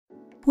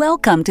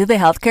Welcome to the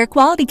Healthcare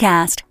Quality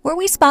Cast, where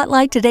we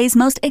spotlight today's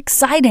most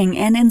exciting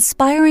and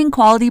inspiring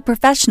quality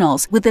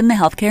professionals within the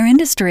healthcare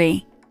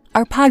industry.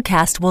 Our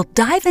podcast will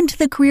dive into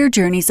the career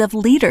journeys of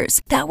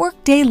leaders that work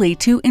daily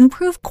to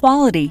improve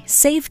quality,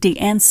 safety,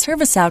 and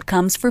service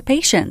outcomes for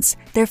patients,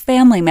 their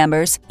family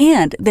members,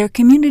 and their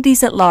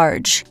communities at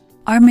large.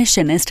 Our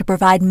mission is to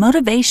provide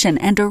motivation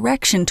and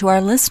direction to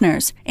our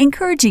listeners,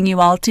 encouraging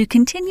you all to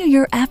continue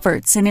your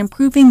efforts in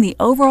improving the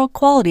overall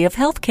quality of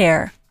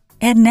healthcare.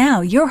 And now,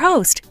 your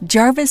host,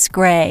 Jarvis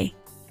Gray.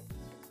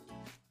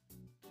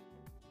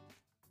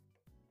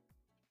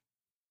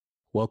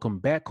 Welcome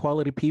back,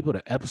 quality people,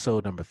 to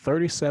episode number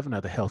 37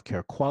 of the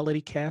Healthcare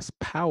Quality Cast,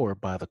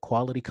 powered by the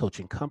Quality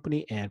Coaching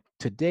Company. And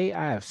today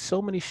I have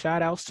so many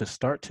shout outs to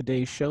start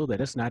today's show that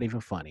it's not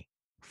even funny.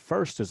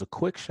 First is a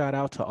quick shout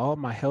out to all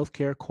my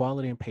healthcare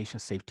quality and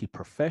patient safety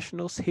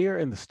professionals here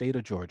in the state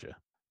of Georgia.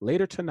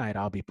 Later tonight,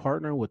 I'll be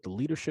partnering with the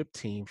leadership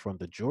team from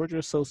the Georgia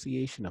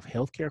Association of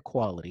Healthcare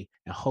Quality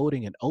and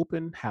holding an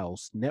open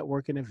house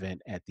networking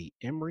event at the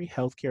Emory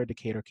Healthcare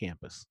Decatur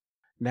campus.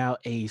 Now,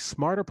 a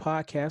smarter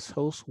podcast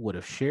host would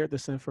have shared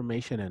this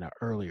information in an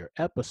earlier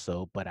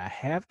episode, but I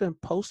have been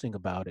posting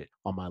about it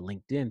on my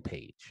LinkedIn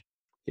page.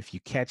 If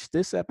you catch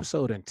this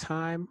episode in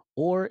time,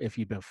 or if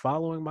you've been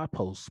following my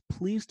posts,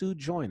 please do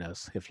join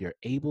us if you're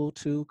able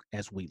to,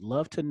 as we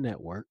love to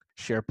network,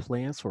 share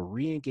plans for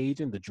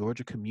re-engaging the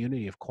Georgia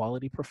community of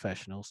quality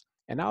professionals,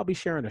 and I'll be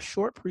sharing a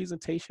short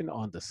presentation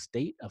on the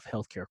state of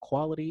healthcare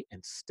quality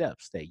and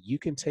steps that you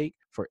can take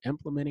for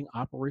implementing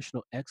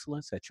operational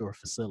excellence at your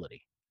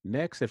facility.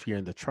 Next, if you're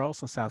in the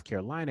Charleston, South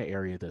Carolina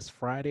area this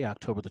Friday,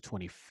 October the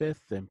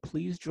 25th, then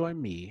please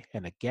join me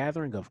and a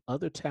gathering of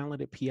other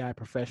talented PI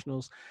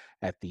professionals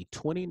at the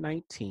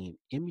 2019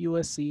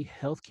 MUSC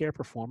Healthcare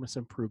Performance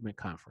Improvement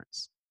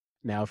Conference.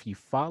 Now, if you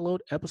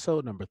followed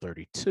episode number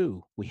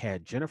 32, we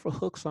had Jennifer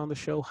Hooks on the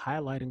show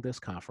highlighting this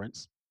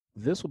conference.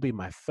 This will be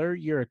my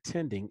third year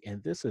attending,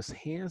 and this is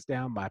hands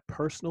down my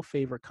personal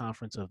favorite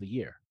conference of the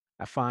year.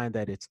 I find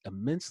that it's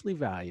immensely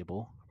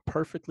valuable,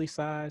 perfectly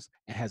sized,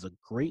 and has a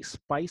great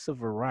spice of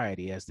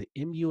variety as the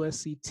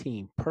MUSC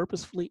team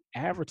purposefully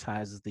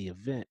advertises the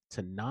event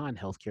to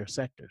non-healthcare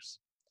sectors.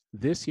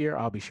 This year,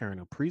 I'll be sharing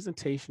a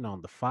presentation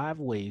on the 5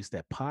 ways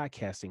that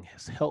podcasting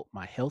has helped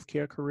my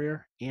healthcare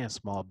career and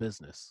small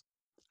business.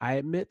 I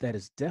admit that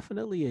it's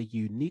definitely a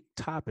unique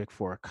topic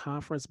for a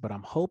conference, but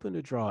I'm hoping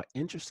to draw an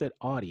interested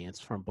audience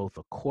from both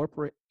a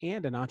corporate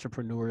and an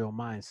entrepreneurial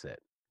mindset.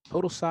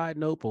 Total side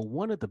note, but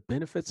one of the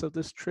benefits of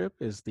this trip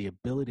is the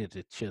ability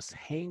to just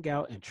hang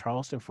out in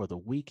Charleston for the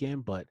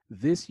weekend. But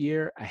this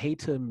year, I hate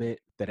to admit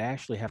that I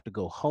actually have to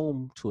go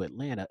home to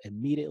Atlanta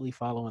immediately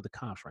following the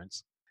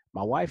conference.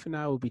 My wife and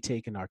I will be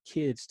taking our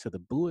kids to the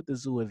Boo at the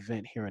Zoo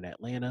event here in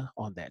Atlanta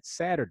on that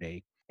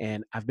Saturday.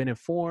 And I've been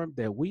informed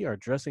that we are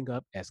dressing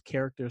up as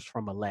characters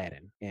from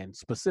Aladdin, and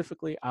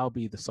specifically, I'll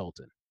be the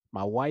Sultan.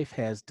 My wife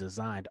has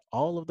designed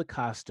all of the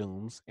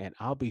costumes, and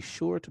I'll be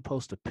sure to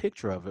post a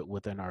picture of it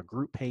within our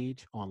group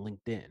page on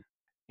LinkedIn.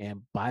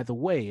 And by the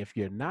way, if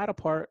you're not a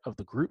part of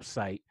the group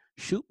site,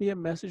 shoot me a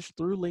message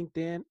through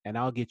LinkedIn and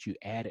I'll get you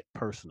added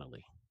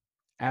personally.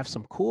 I have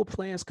some cool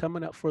plans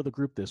coming up for the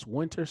group this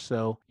winter,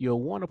 so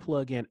you'll want to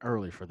plug in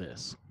early for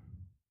this.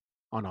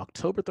 On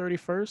October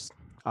 31st,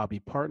 I'll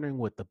be partnering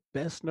with the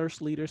best nurse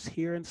leaders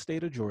here in the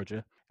state of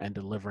Georgia and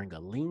delivering a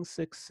Lean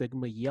Six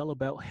Sigma Yellow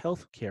Belt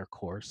healthcare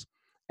course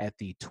at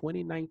the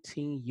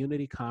 2019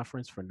 Unity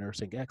Conference for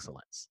Nursing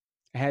Excellence.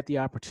 I had the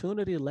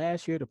opportunity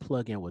last year to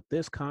plug in with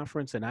this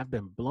conference, and I've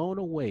been blown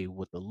away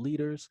with the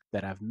leaders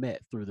that I've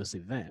met through this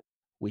event.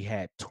 We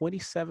had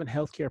 27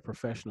 healthcare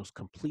professionals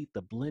complete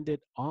the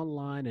blended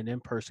online and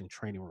in-person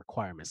training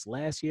requirements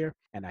last year,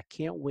 and I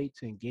can't wait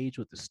to engage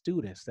with the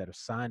students that have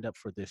signed up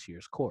for this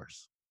year's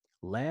course.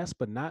 Last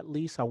but not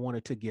least, I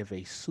wanted to give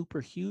a super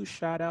huge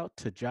shout out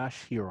to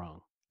Josh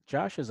Hurong.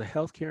 Josh is a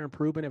healthcare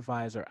improvement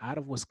advisor out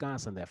of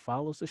Wisconsin that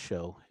follows the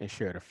show and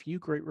shared a few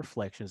great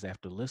reflections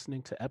after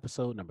listening to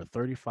episode number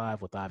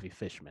 35 with Avi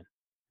Fishman.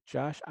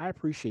 Josh, I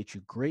appreciate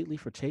you greatly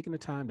for taking the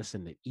time to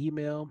send an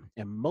email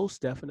and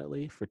most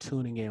definitely for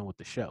tuning in with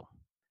the show.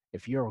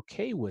 If you're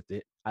okay with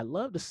it, I'd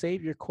love to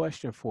save your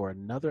question for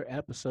another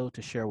episode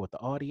to share with the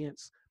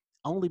audience,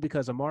 only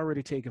because I'm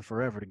already taking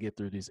forever to get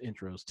through these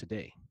intros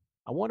today.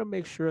 I want to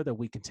make sure that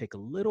we can take a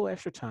little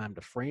extra time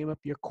to frame up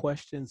your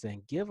questions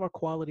and give our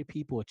quality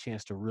people a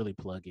chance to really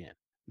plug in.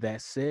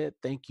 That said,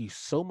 thank you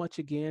so much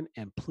again,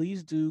 and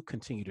please do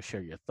continue to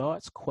share your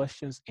thoughts,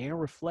 questions,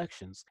 and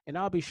reflections, and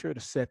I'll be sure to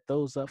set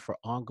those up for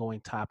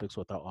ongoing topics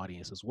with our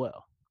audience as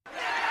well.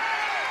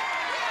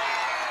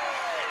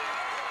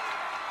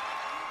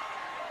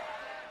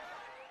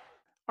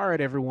 All right,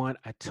 everyone,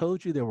 I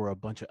told you there were a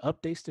bunch of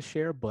updates to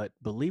share, but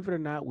believe it or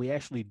not, we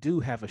actually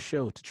do have a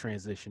show to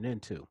transition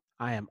into.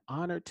 I am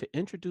honored to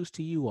introduce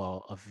to you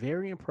all a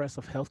very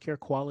impressive healthcare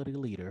quality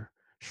leader,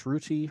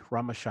 Shruti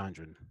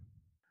Ramachandran.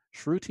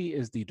 Shruti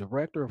is the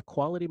Director of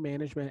Quality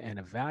Management and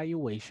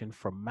Evaluation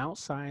for Mount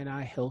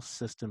Sinai Health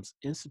Systems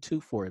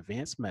Institute for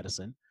Advanced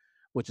Medicine,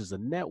 which is a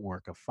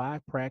network of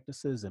 5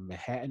 practices in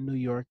Manhattan, New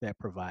York that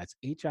provides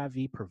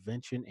HIV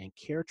prevention and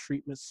care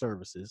treatment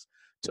services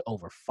to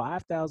over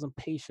 5,000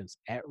 patients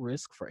at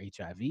risk for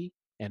HIV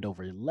and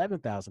over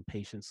 11,000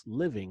 patients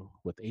living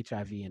with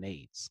HIV and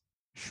AIDS.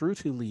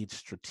 Shruti leads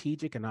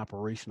strategic and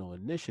operational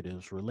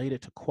initiatives related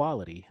to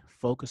quality,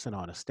 focusing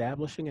on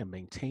establishing and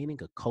maintaining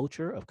a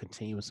culture of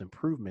continuous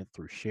improvement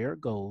through shared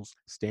goals,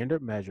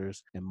 standard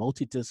measures, and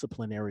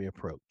multidisciplinary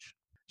approach.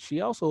 She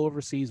also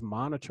oversees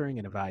monitoring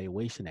and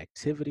evaluation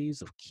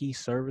activities of key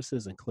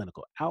services and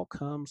clinical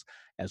outcomes,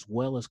 as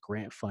well as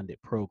grant funded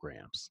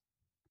programs.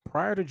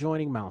 Prior to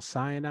joining Mount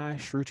Sinai,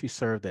 Shruti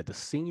served at the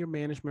senior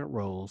management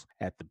roles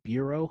at the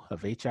Bureau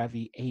of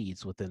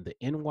HIV/AIDS within the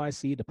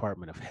NYC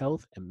Department of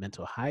Health and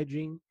Mental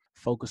Hygiene,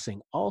 focusing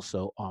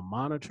also on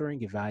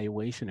monitoring,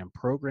 evaluation, and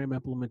program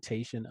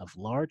implementation of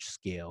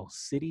large-scale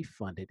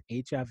city-funded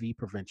HIV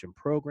prevention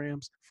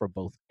programs for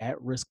both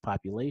at-risk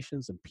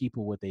populations and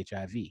people with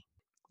HIV.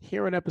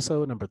 Here in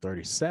episode number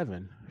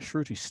 37,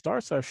 Shruti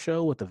starts our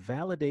show with the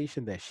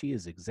validation that she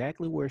is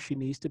exactly where she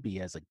needs to be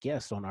as a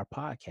guest on our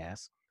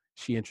podcast.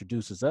 She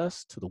introduces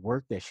us to the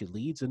work that she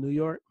leads in New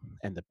York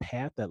and the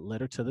path that led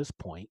her to this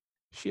point.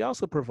 She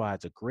also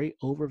provides a great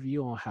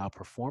overview on how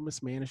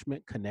performance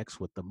management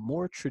connects with the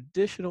more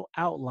traditional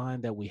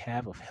outline that we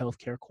have of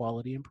healthcare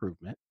quality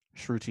improvement.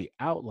 Shruti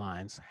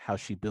outlines how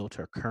she built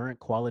her current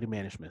quality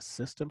management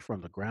system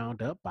from the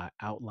ground up by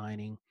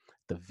outlining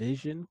the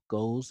vision,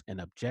 goals,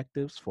 and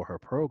objectives for her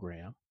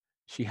program.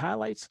 She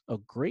highlights a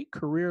great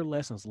career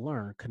lessons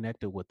learned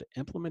connected with the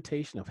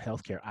implementation of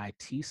healthcare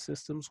IT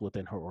systems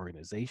within her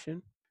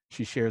organization.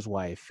 She shares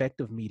why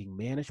effective meeting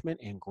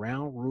management and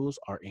ground rules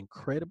are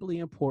incredibly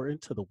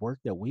important to the work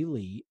that we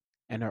lead,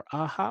 and her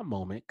aha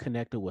moment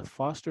connected with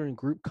fostering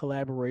group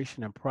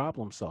collaboration and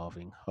problem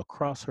solving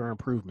across her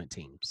improvement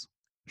teams.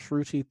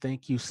 Shruti,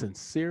 thank you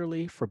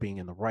sincerely for being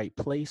in the right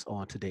place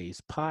on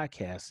today's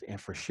podcast and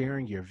for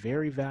sharing your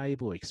very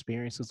valuable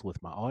experiences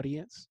with my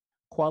audience.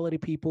 Quality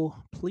people,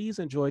 please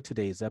enjoy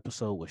today's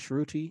episode with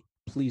Shruti.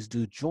 Please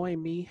do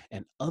join me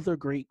and other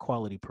great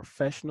quality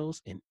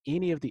professionals in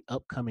any of the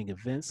upcoming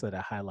events that I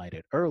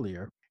highlighted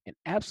earlier. And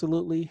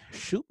absolutely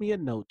shoot me a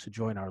note to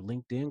join our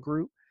LinkedIn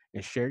group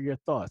and share your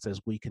thoughts as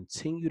we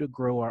continue to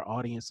grow our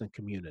audience and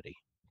community.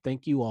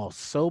 Thank you all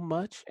so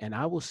much, and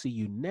I will see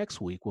you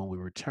next week when we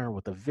return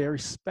with a very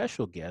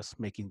special guest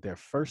making their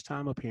first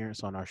time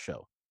appearance on our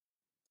show.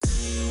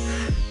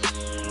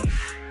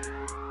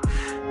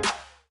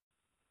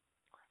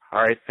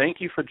 All right,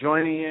 thank you for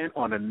joining in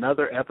on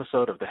another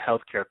episode of the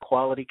Healthcare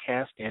Quality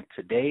Cast, and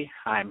today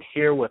I'm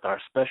here with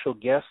our special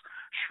guest,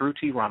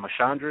 Shruti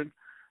Ramachandran.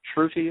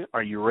 Shruti,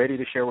 are you ready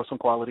to share with some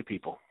quality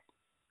people?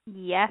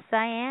 Yes,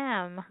 I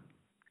am.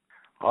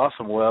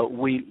 Awesome. Well,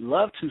 we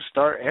love to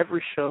start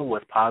every show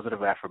with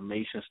positive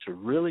affirmations to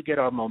really get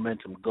our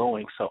momentum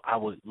going, so I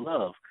would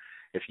love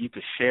if you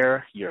could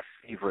share your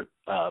favorite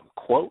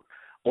quote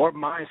or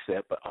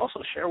mindset, but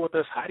also share with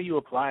us how do you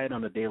apply it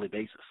on a daily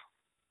basis.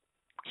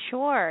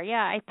 Sure.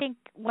 Yeah, I think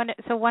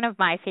one of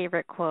my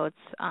favorite quotes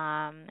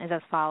is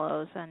as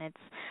follows, and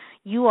it's,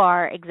 "You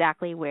are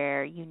exactly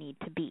where you need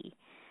to be."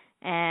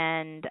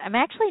 And I'm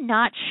actually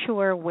not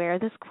sure where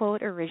this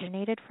quote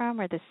originated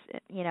from or this,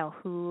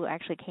 who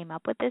actually came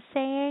up with this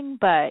saying,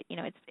 but,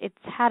 it's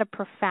had a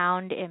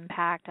profound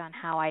impact on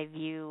how I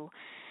view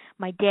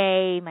my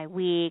day, my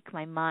week,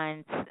 my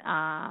month,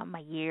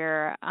 my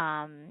year.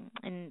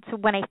 And so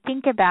when I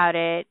think about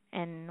it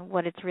and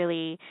what it's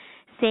really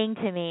saying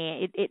to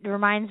me, it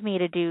reminds me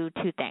to do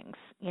two things.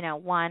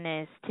 One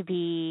is to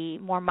be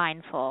more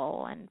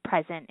mindful and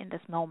present in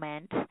this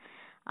moment.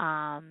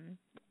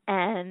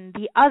 And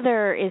the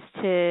other is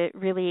to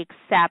really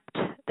accept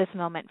this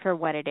moment for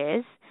what it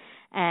is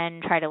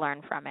and try to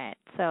learn from it.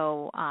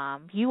 So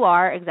you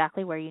are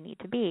exactly where you need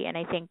to be. And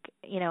I think,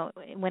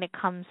 when it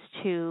comes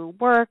to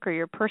work or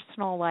your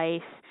personal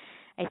life,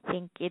 I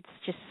think it's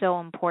just so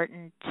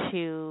important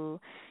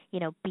to,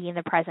 be in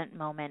the present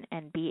moment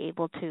and be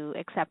able to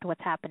accept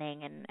what's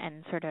happening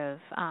and sort of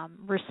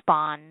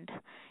respond,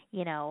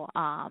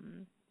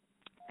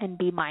 and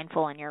be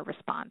mindful in your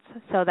response.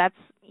 So that's,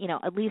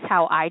 at least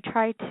how I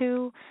try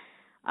to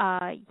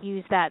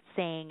use that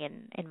saying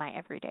in my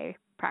everyday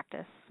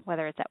practice,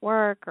 whether it's at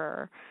work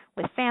or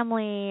with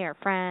family or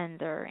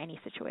friends or any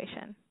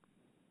situation.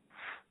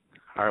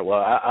 All right. Well,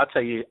 I'll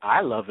tell you,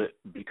 I love it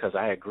because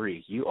I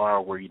agree. You are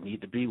where you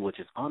need to be, which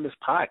is on this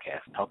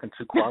podcast, talking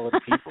to quality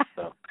people.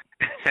 So,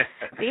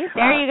 see,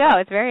 there you go.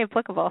 It's very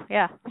applicable.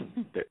 Yeah.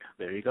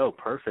 There you go.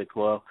 Perfect.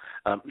 Well,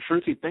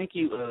 Shruti, thank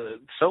you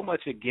so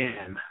much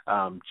again,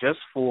 just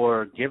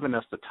for giving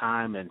us the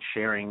time and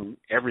sharing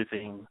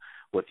everything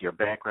with your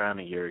background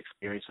and your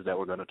experiences that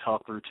we're going to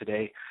talk through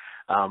today.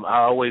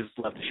 I always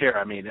love to share.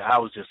 I mean, I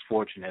was just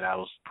fortunate. I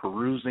was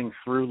perusing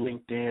through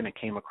LinkedIn and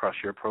came across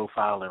your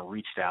profile and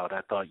reached out. I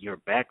thought your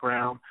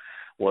background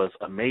was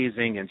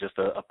amazing and just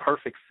a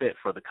perfect fit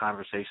for the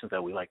conversations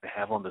that we like to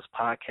have on this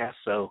podcast.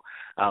 So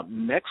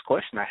next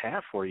question I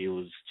have for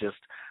you is just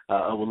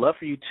I would love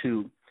for you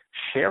to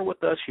Share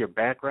with us your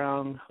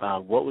background.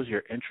 What was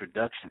your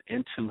introduction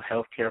into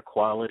healthcare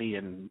quality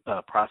and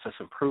process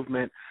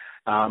improvement?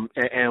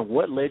 And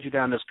what led you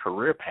down this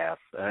career path?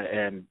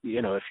 And,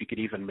 if you could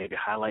even maybe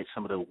highlight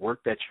some of the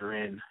work that you're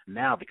in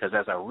now, because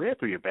as I read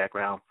through your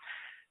background,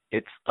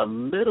 it's a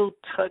little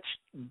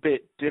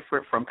bit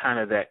different from kind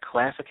of that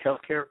classic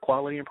healthcare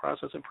quality and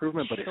process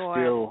improvement, but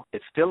Sure.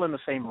 it's still in the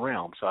same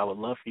realm. So I would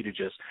love for you to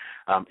just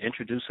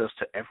introduce us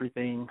to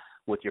everything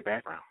with your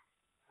background.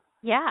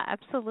 Yeah,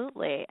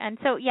 absolutely. And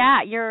so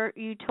yeah,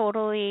 you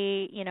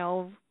totally,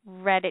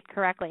 read it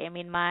correctly. I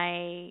mean,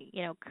 my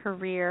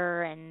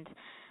career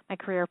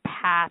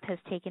path has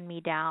taken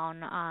me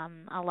down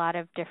a lot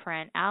of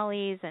different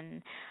alleys,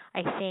 and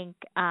I think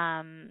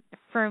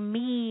for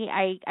me,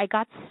 I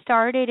got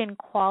started in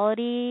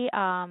quality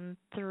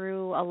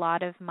through a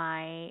lot of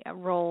my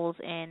roles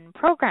in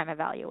program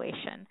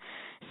evaluation.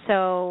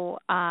 So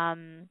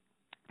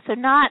so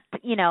not,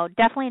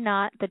 definitely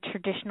not the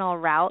traditional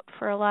route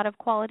for a lot of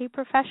quality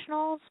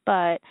professionals,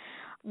 but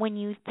when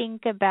you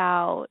think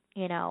about,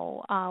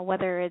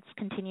 whether it's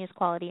continuous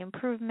quality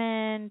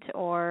improvement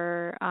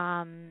or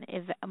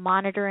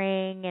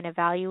monitoring and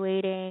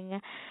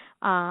evaluating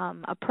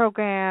a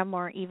program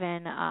or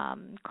even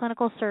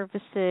clinical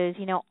services,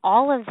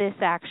 all of this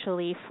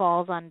actually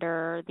falls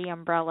under the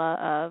umbrella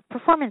of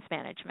performance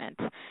management.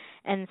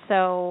 And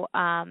so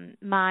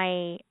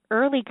my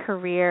early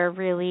career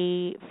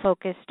really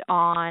focused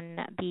on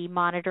the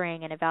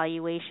monitoring and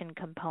evaluation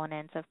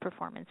components of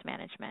performance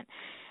management.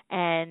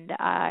 And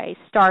I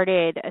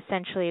started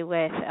essentially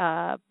with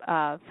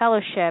a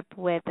fellowship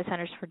with the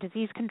Centers for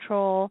Disease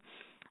Control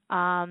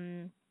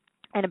and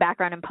a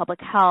background in public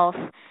health.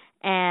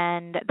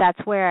 And that's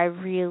where I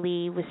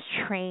really was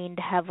trained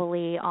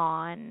heavily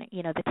on,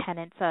 the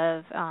tenets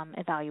of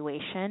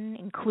evaluation,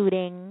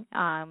 including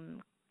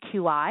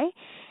QI.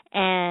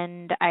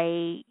 And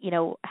I,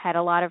 had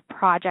a lot of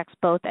projects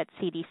both at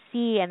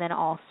CDC and then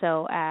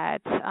also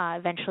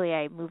eventually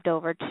I moved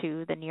over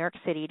to the New York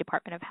City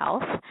Department of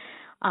Health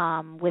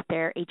with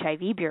their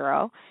HIV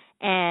bureau.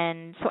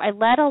 And so I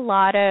led a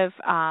lot of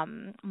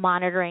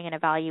monitoring and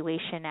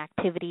evaluation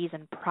activities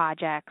and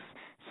projects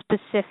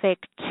specific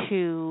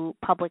to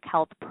public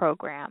health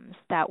programs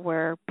that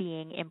were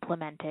being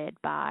implemented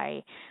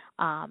by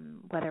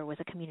whether it was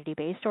a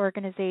community-based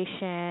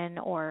organization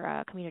or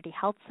a community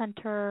health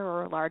center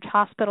or a large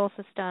hospital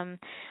system.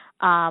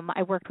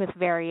 I worked with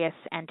various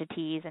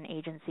entities and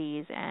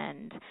agencies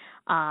and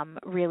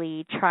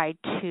really tried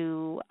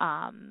to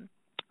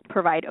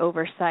provide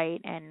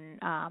oversight and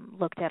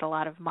looked at a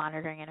lot of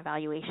monitoring and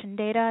evaluation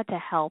data to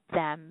help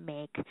them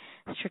make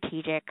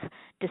strategic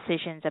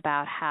decisions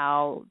about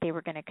how they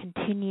were going to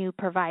continue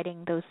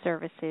providing those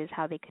services,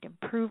 how they could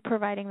improve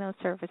providing those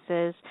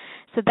services.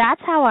 So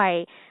that's how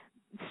I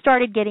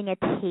started getting a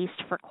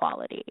taste for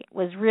quality,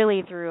 was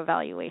really through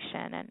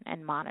evaluation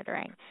and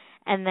monitoring.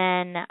 And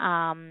then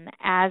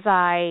as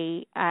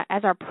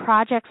our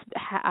projects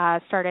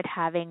started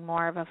having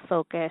more of a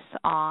focus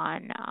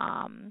on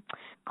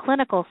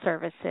clinical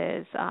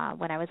services,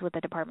 when I was with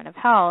the Department of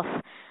Health,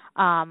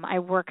 I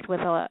worked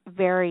with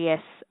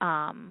various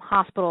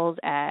hospitals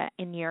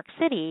in New York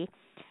City,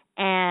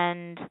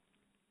 and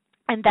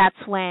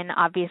that's when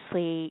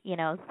obviously,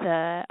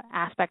 the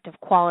aspect of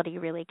quality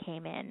really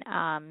came in.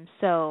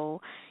 So,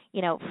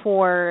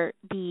 for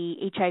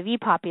the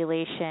HIV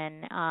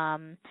population,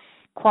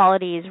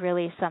 quality is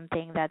really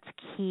something that's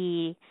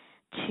key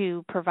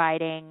to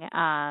providing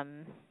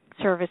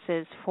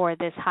services for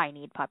this high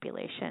need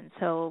population.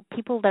 So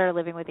people that are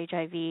living with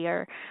HIV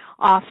are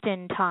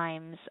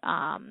oftentimes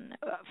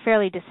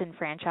fairly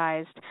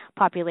disenfranchised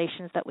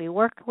populations that we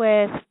work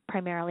with,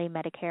 primarily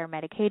Medicare,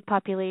 Medicaid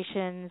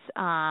populations,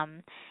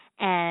 and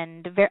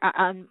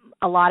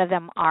a lot of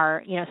them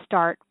are,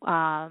 start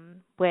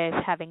with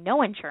having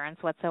no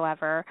insurance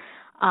whatsoever.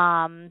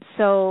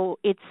 So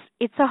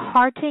it's a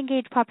hard to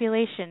engage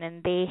population,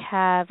 and they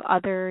have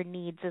other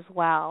needs as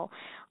well,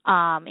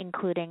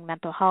 including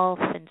mental health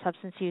and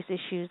substance use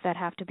issues that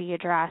have to be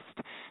addressed.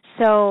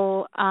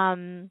 So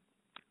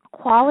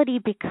quality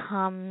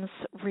becomes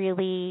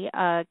really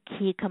a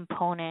key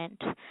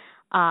component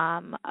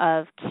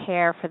of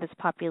care for this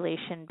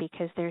population,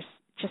 because there's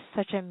just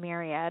such a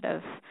myriad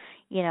of,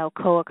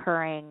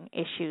 co-occurring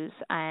issues,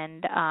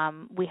 and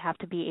we have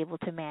to be able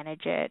to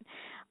manage it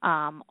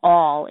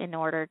all in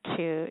order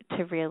to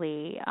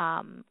really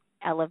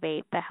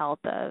elevate the health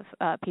of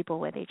people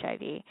with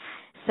HIV.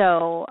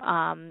 So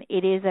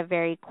it is a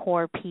very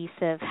core piece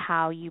of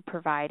how you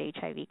provide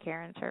HIV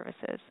care and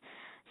services.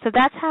 So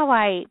that's how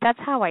I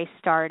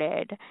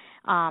started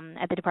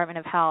at the Department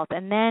of Health,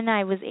 and then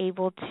I was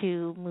able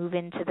to move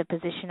into the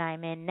position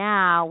I'm in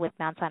now with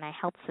Mount Sinai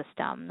Health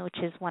System, which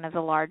is one of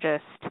the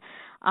largest,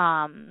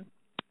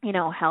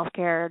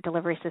 healthcare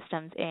delivery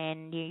systems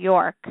in New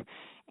York.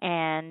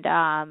 And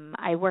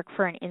I work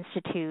for an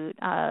institute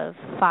of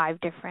 5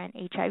 different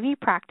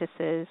HIV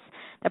practices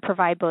that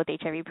provide both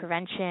HIV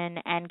prevention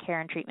and care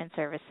and treatment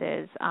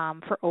services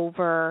for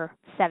over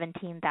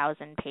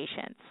 17,000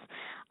 patients.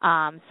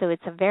 So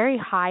it's a very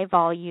high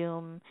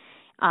volume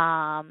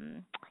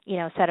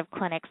set of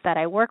clinics that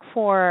I work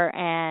for.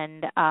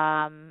 And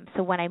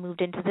so when I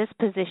moved into this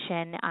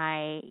position,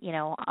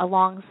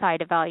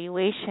 alongside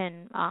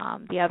evaluation,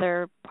 the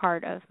other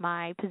part of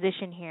my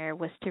position here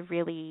was to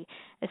really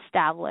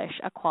establish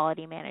a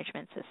quality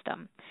management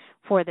system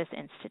for this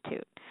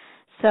institute.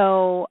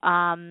 So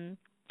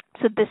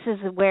this is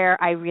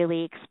where I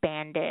really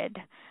expanded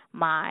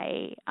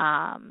my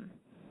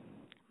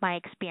my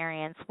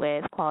experience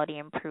with quality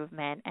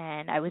improvement,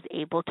 and I was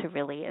able to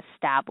really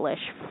establish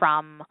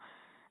from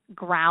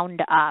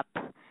ground up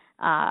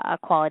a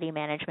quality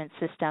management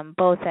system,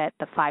 both at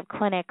the 5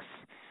 clinics,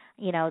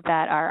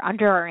 that are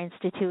under our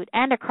institute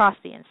and across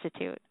the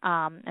institute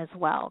as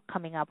well,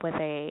 coming up with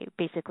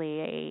basically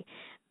a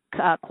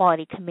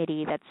quality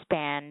committee that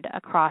spanned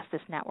across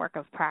this network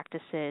of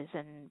practices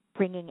and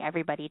bringing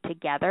everybody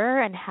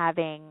together and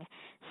having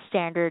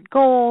standard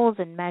goals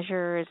and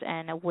measures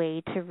and a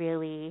way to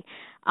really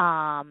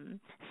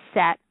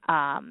set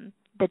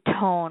the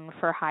tone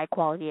for high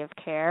quality of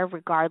care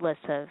regardless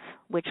of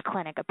which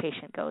clinic a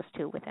patient goes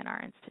to within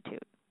our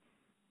institute.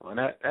 Well,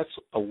 that's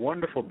a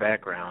wonderful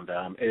background.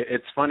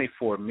 It's funny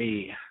for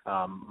me.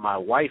 My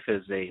wife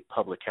is a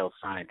public health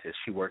scientist.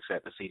 She works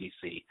at the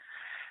CDC.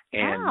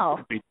 And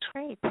wow,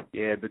 great.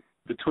 Yeah,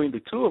 between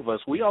the two of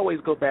us, we always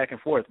go back and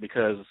forth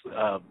because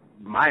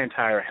my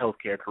entire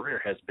healthcare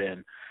career has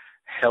been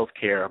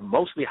healthcare,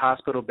 mostly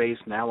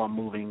hospital-based. Now I'm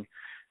moving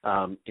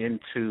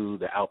into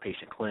the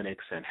outpatient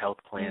clinics and health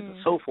plans and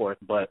so forth.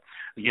 But,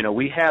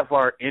 we have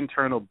our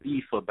internal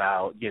beef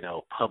about,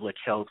 public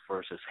health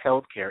versus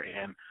healthcare.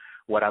 And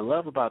what I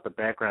love about the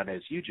background,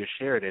 as you just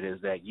shared it,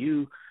 is that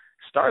you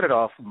started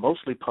off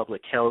mostly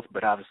public health,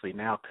 but obviously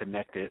now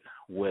connected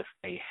with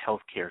a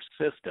healthcare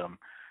system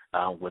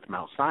with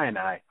Mount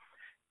Sinai,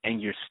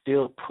 and you're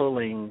still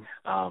pulling,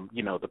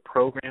 the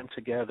program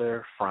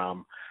together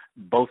from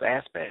both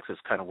aspects. Is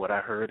kind of what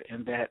I heard,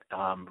 and that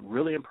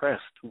really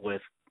impressed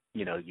with,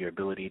 your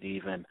ability to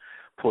even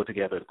pull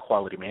together the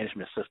quality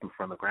management system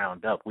from the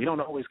ground up. We don't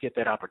always get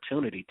that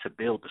opportunity to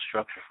build the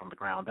structure from the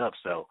ground up,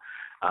 so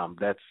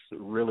that's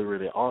really,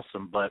 really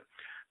awesome. But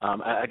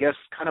I guess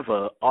kind of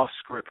a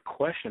off-script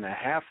question I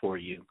have for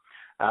you.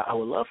 I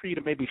would love for you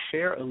to maybe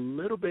share a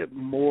little bit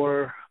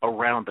more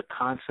around the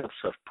concepts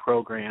of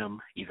program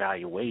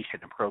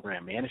evaluation and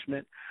program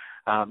management.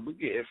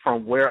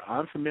 From where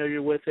I'm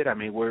familiar with it, I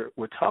mean, we're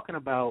talking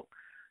about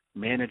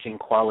managing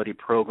quality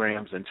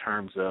programs in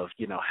terms of,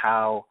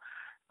 how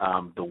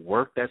the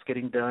work that's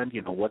getting done,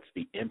 what's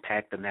the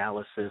impact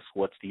analysis,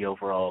 what's the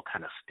overall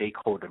kind of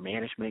stakeholder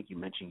management. You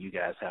mentioned you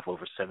guys have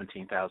over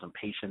 17,000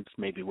 patients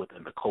maybe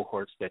within the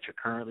cohorts that you're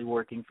currently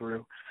working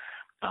through.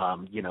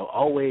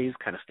 Always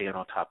kind of staying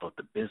on top of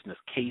the business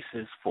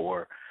cases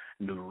for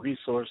new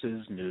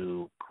resources,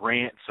 new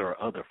grants,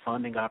 or other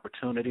funding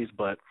opportunities.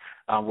 But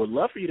would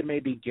love for you to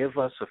maybe give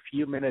us a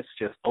few minutes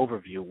just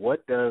overview.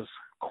 What does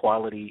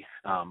quality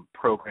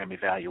program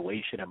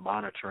evaluation and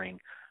monitoring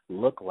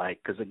look like?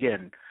 Because,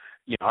 again,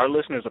 our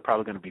listeners are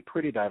probably going to be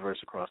pretty diverse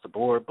across the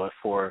board, but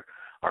for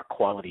our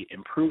quality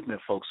improvement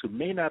folks who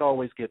may not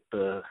always get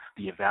the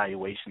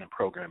evaluation and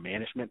program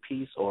management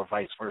piece or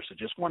vice versa,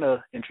 just want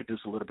to introduce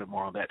a little bit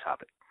more on that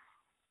topic.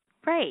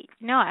 Right.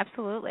 No,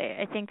 absolutely.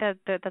 I think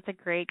that's a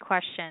great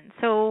question.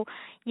 So,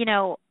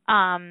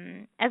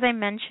 as I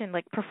mentioned,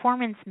 like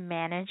performance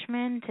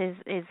management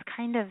is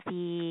kind of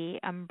the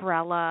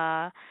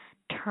umbrella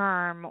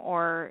term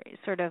or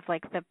sort of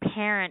like the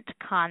parent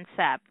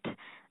concept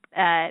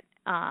at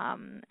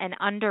and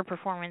under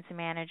performance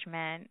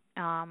management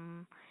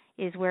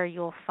is where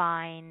you'll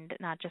find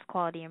not just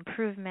quality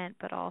improvement,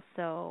 but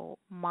also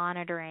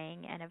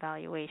monitoring and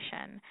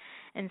evaluation.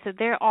 And so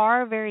there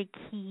are very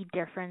key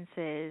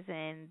differences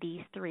in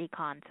these 3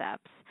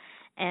 concepts.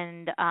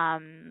 And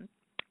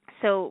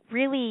so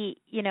really,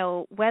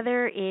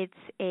 whether it's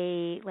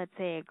let's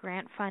say a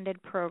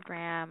grant-funded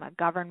program, a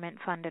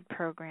government-funded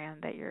program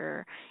that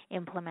you're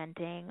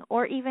implementing,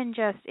 or even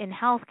just in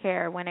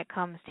healthcare when it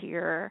comes to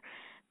your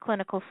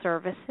clinical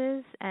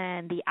services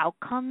and the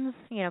outcomes,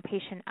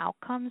 patient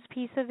outcomes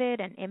piece of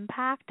it and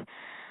impact,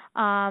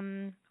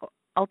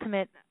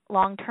 ultimate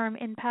long-term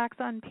impacts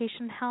on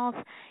patient health,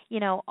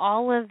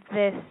 all of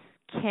this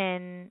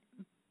can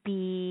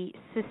be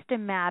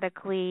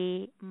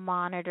systematically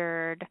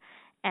monitored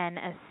and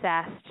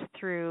assessed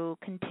through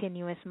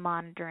continuous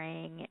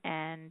monitoring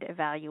and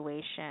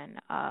evaluation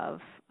of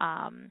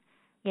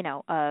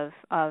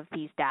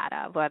these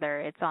data, whether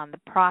it's on the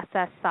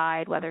process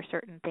side, whether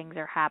certain things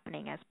are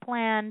happening as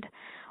planned,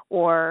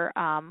 or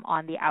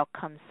on the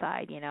outcome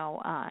side,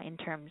 in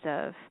terms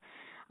of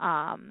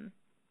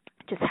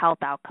just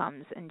health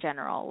outcomes in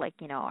general. Like,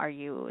 are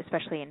you,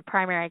 especially in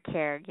primary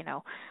care,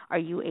 are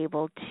you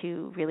able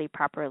to really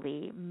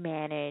properly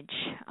manage,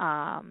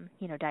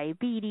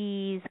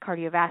 diabetes,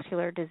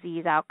 cardiovascular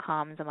disease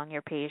outcomes among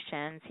your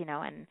patients,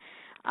 and,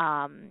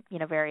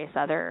 various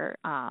other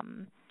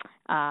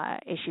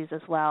issues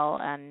as well.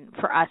 And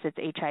for us, it's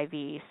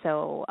HIV.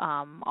 So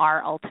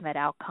our ultimate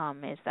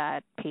outcome is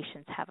that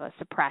patients have a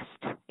suppressed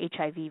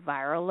HIV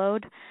viral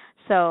load.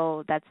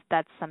 So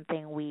that's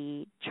something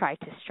we try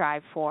to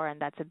strive for,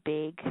 and that's a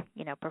big,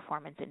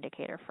 performance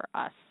indicator for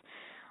us,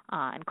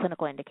 and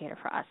clinical indicator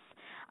for us.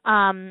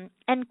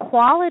 And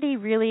quality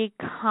really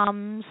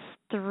comes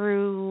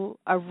through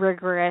a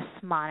rigorous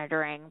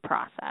monitoring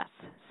process.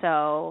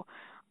 So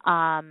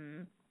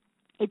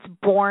it's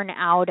born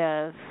out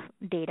of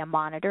data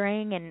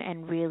monitoring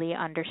and really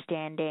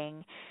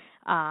understanding,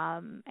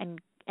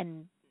 and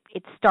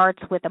it starts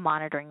with a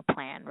monitoring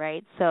plan,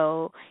 right?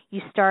 So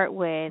you start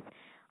with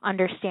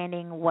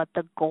understanding what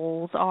the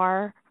goals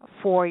are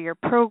for your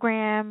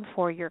program,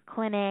 for your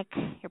clinic,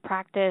 your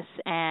practice,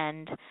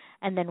 and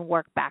then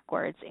work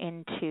backwards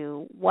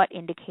into what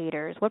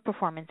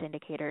performance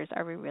indicators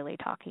are we really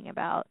talking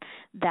about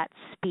that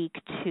speak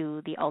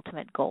to the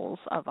ultimate goals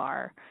of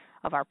our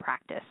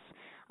practice,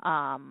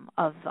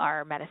 of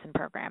our medicine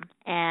program.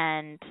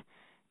 And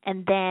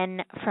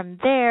then from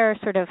there,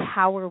 sort of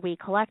how are we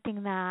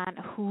collecting that,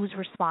 who's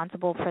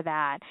responsible for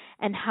that,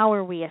 and how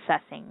are we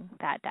assessing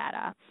that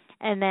data?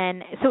 And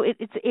then, so it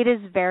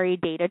is very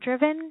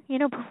data-driven,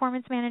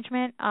 performance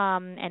management,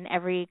 and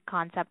every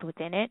concept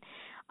within it.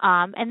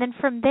 And then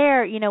from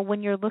there,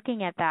 when you're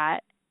looking at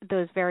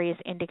those various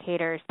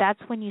indicators,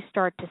 that's when you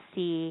start to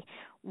see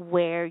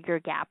where your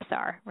gaps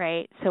are,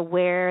 right? So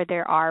where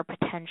there are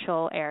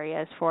potential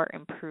areas for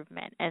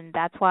improvement. And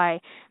that's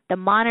why the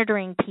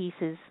monitoring piece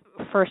is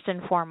first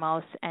and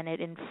foremost, and it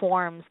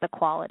informs the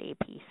quality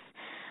piece.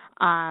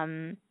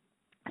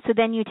 So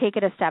then you take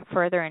it a step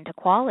further into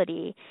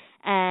quality,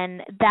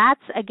 and that's,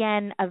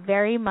 again, a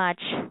very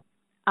much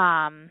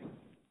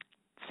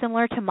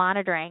similar to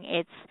monitoring.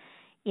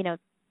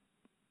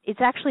 It's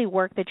actually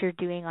work that you're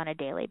doing on a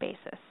daily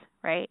basis,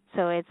 right?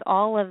 So it's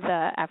all of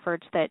the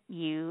efforts that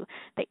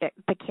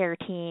the care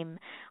team,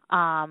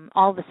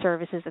 all the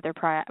services that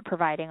they're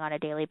providing on a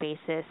daily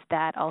basis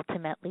that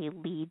ultimately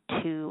lead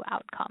to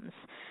outcomes.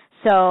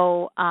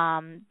 So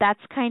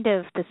that's kind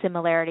of the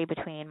similarity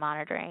between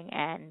monitoring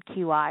and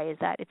QI, is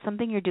that it's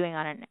something you're doing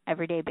on an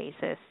everyday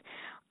basis.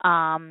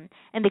 And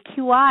the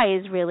QI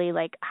is really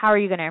like, how are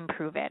you going to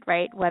improve it,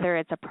 right? Whether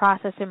it's a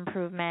process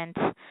improvement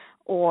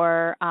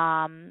or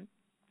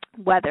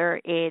whether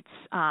it's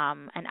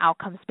an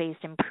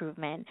outcomes-based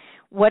improvement,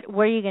 what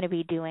are you going to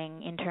be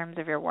doing in terms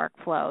of your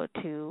workflow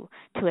to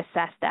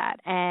assess that?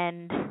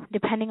 And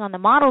depending on the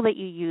model that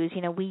you use,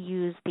 we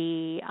use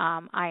the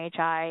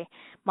IHI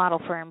model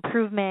for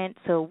improvement,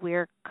 so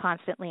we're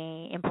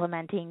constantly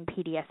implementing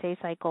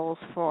PDSA cycles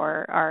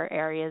for our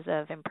areas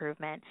of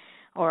improvement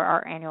or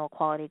our annual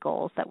quality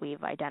goals that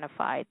we've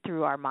identified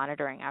through our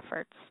monitoring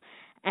efforts.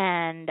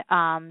 And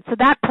so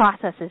that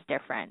process is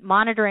different.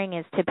 Monitoring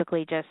is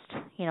typically just,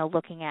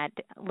 looking at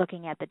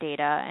the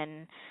data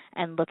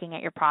and looking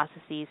at your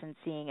processes and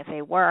seeing if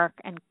they work.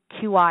 And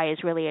QI is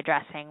really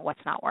addressing what's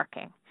not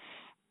working.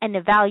 And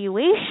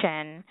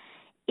evaluation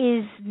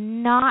is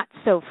not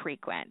so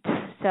frequent.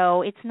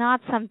 So it's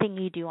not something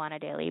you do on a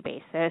daily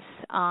basis.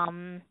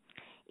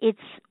 It's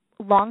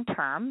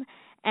long-term.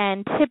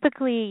 And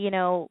typically,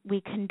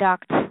 we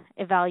conduct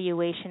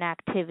evaluation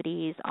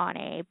activities on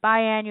a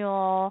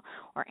biannual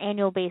or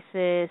annual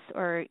basis,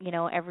 or,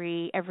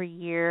 every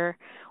year,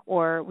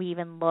 or we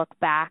even look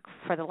back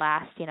for the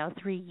last,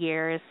 3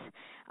 years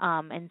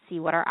and see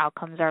what our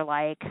outcomes are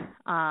like.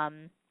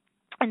 And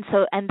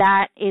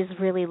that is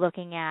really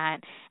looking at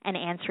and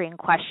answering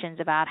questions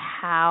about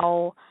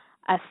how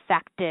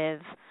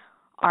effective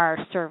our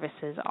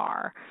services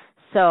are.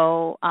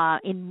 So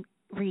in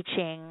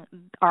reaching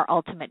our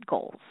ultimate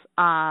goals.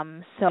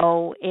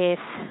 So if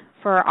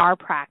for our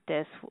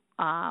practice,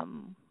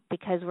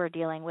 because we're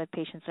dealing with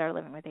patients that are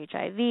living with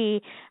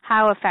HIV,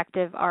 how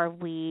effective are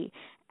we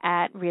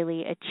at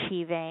really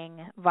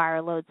achieving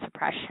viral load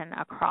suppression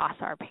across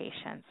our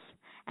patients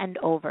and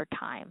over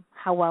time?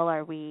 How well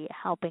are we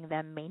helping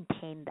them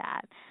maintain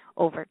that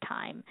over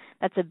time?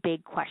 That's a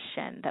big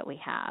question that we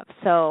have.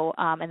 So,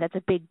 and that's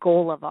a big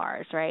goal of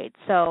ours, right?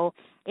 So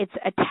it's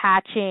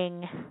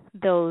attaching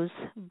those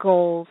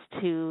goals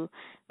to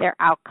their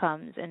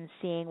outcomes and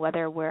seeing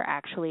whether we're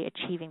actually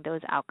achieving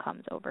those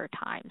outcomes over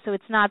time. So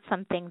it's not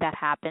something that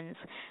happens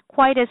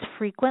quite as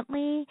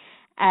frequently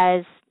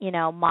as,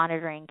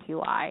 monitoring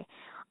QI.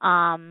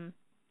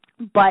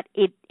 But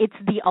it's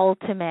the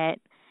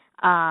ultimate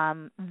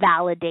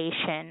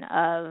validation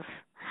of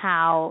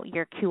how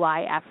your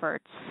QI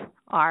efforts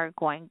are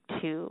going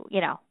to,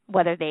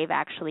 whether they've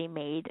actually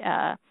made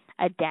a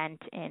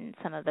dent in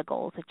some of the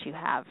goals that you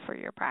have for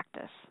your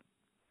practice.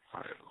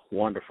 All right.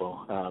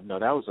 Wonderful. No,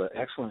 that was an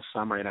excellent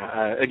summary. And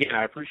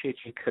I appreciate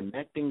you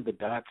connecting the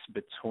dots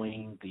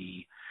between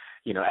the,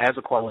 as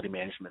a quality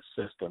management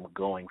system,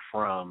 going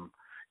from,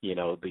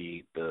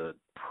 the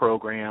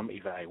program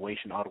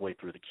evaluation all the way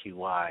through the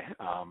QI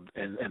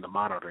and the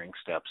monitoring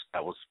steps.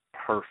 That was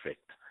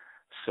perfect.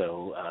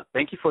 So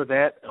thank you for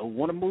that. I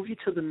want to move you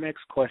to the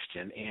next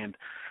question. And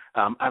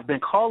I've been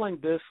calling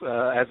this,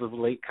 as of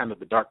late, kind of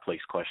the dark place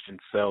question.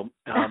 So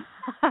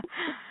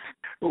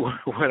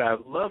what I'd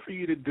love for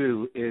you to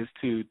do is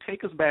to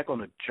take us back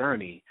on a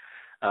journey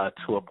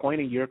to a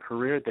point in your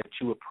career that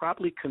you would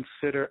probably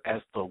consider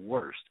as the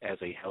worst as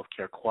a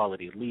healthcare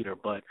quality leader,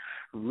 but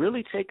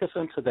really take us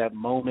into that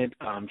moment,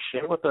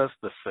 share with us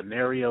the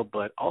scenario,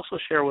 but also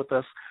share with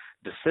us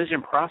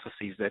decision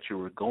processes that you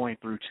were going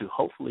through to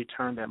hopefully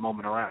turn that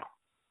moment around.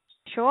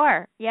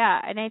 Sure. Yeah.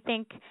 And I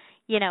think,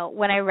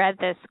 when I read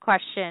this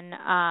question,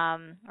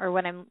 or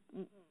when I'm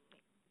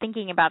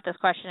thinking about this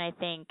question, I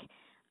think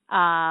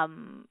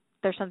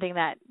there's something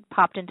that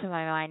popped into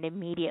my mind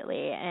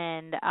immediately.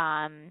 And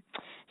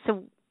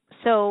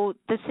so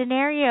the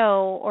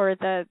scenario or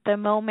the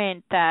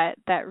moment that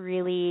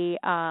really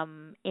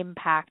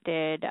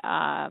impacted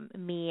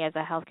me as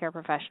a healthcare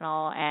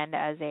professional and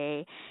as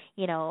a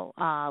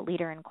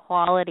leader in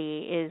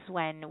quality is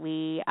when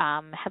we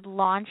had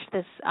launched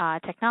this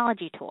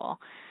technology tool.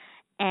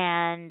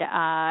 And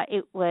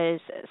it was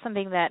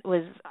something that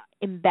was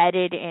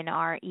embedded in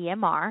our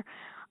EMR.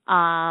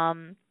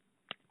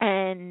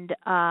 And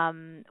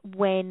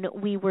when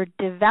we were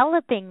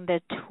developing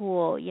the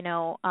tool,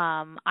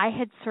 I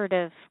had sort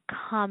of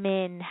come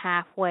in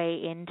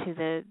halfway into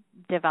the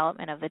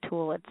development of the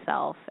tool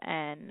itself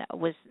and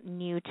was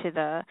new to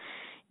the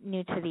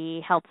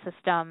health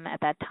system at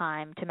that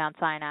time, to Mount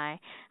Sinai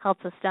Health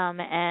System,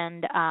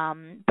 and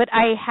but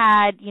I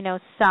had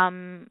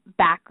some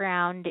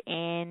background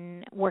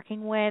in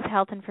working with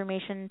health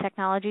information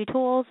technology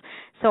tools,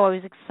 so I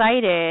was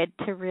excited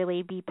to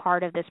really be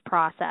part of this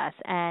process.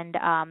 And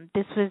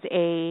this was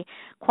a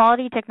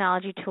quality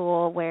technology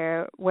tool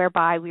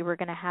whereby we were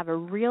going to have a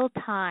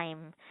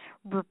real-time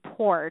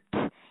report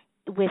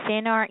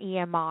within our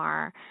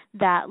EMR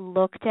that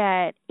looked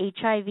at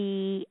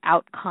HIV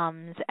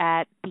outcomes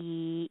at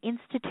the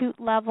institute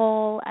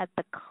level, at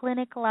the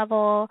clinic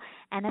level,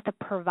 and at the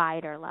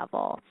provider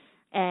level.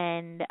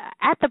 And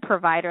at the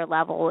provider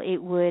level,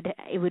 it would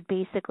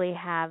basically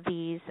have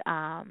these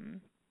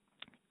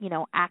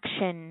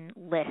action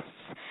lists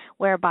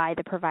whereby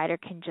the provider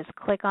can just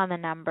click on the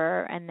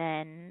number and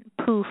then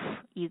poof,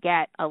 you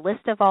get a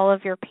list of all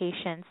of your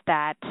patients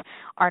that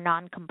are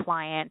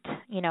non-compliant,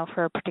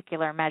 for a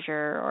particular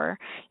measure or,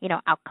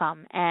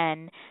 outcome.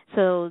 And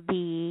so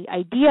the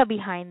idea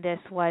behind this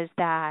was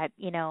that,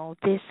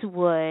 this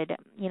would,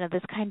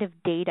 this kind of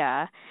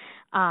data,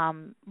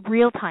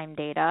 real-time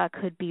data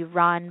could be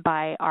run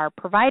by our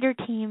provider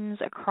teams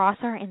across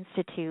our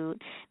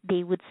institute.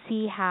 They would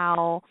see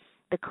how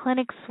the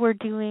clinics were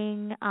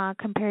doing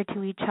compared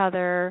to each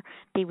other.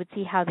 They would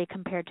see how they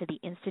compared to the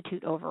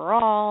institute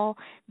overall.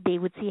 They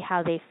would see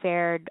how they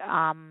fared,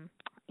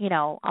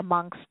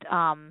 amongst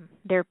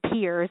their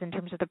peers in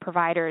terms of the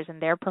providers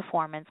and their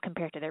performance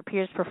compared to their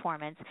peers'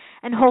 performance.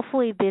 And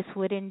hopefully this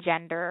would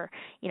engender,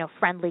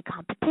 friendly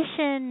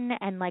competition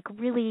and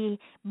really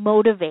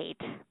motivate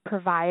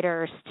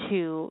providers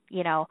to,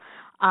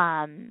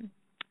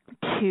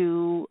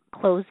 to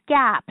close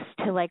gaps,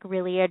 to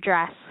really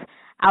address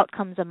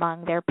outcomes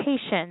among their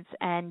patients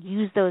and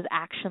use those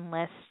action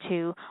lists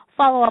to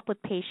follow up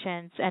with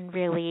patients and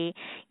really,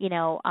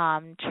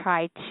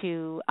 try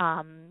to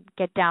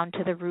get down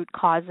to the root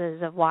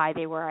causes of why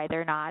they were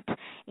either not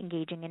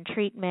engaging in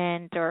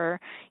treatment or,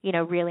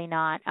 really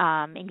not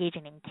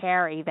engaging in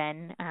care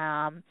even,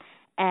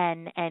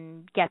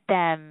 and get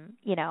them,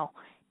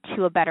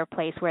 to a better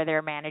place where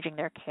they're managing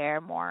their care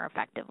more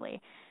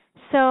effectively.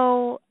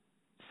 So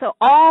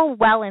all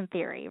well in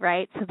theory,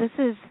 right? So this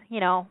is,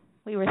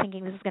 we were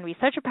thinking this is going to be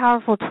such a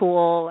powerful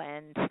tool,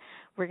 and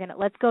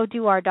let's go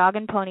do our dog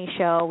and pony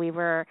show. We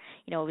were,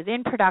 it was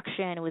in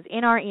production, it was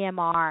in our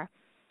EMR,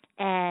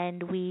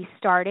 and we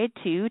started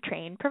to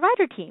train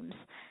provider teams.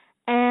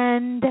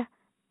 And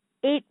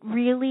it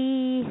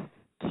really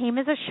came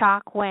as a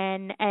shock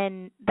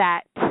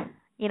that,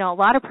 a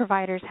lot of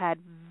providers had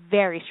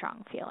very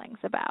strong feelings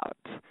about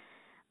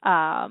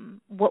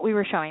what we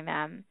were showing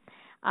them,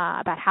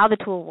 about how the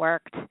tool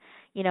worked,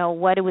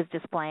 what it was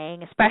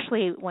displaying,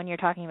 especially when you're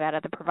talking about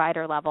at the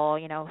provider level,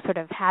 sort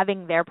of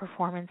having their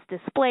performance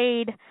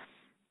displayed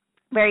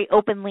very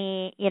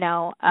openly,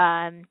 and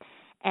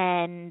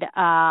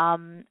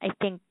I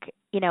think,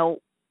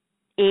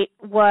 it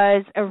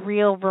was a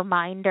real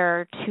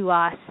reminder to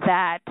us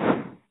that,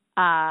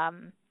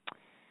 and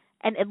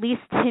at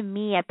least to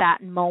me at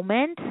that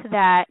moment,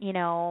 that,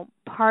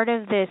 part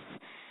of this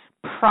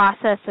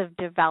process of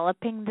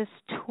developing this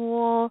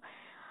tool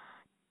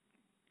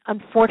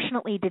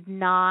unfortunately did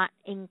not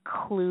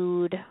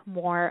include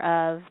more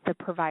of the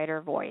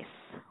provider voice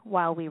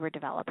while we were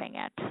developing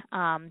it.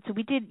 So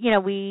we did,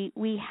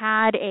 we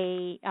had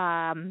a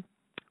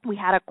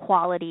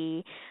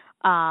quality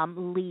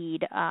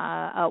lead,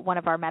 one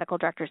of our medical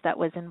directors that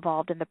was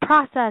involved in the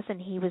process,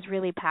 and he was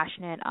really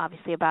passionate,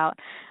 obviously, about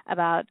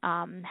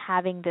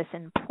having this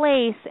in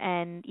place.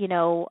 And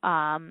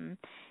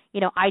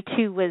I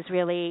too was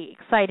really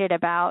excited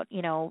about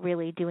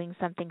really doing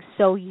something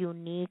so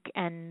unique,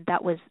 and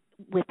that was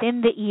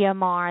within the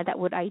EMR that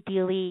would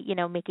ideally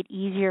make it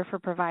easier for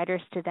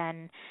providers to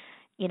then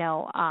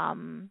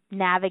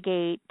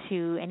navigate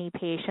to any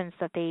patients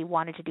that they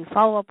wanted to do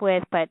follow-up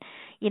with. But,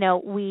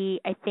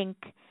 I think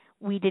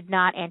we did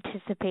not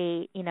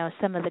anticipate,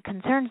 some of the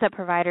concerns that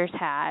providers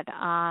had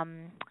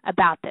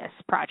about this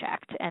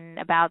project and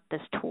about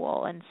this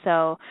tool. And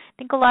so I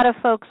think a lot of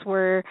folks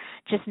were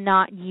just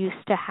not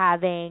used to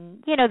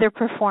having, their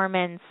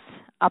performance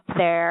up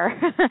there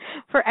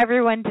for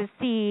everyone to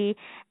see,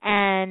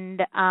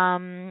 and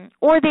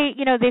or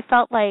they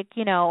felt like,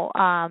 in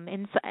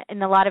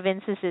a lot of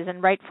instances,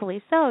 and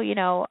rightfully so,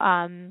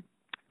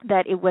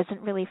 that it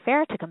wasn't really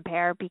fair to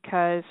compare,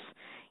 because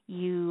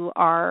you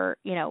are,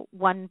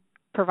 one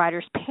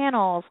provider's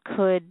panels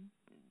could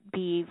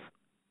be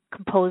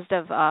composed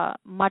of a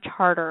much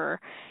harder,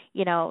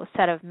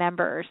 set of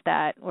members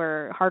that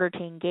were harder to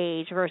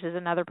engage, versus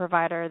another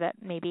provider that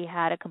maybe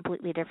had a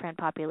completely different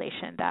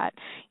population that,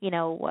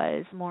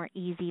 was more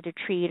easy to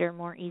treat or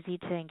more easy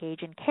to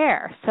engage in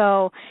care.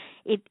 So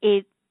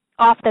it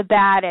off the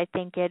bat, I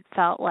think it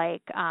felt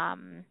like,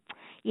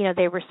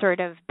 they were sort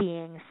of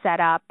being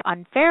set up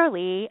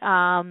unfairly.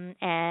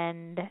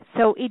 And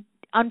so it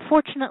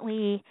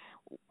unfortunately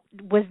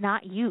was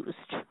not used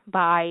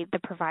by the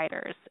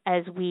providers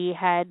as we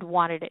had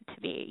wanted it to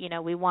be.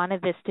 We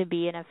wanted this to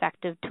be an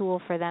effective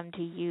tool for them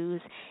to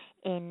use.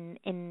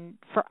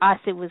 For us,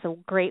 it was a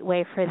great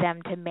way for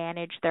them to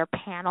manage their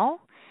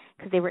panel,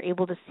 because they were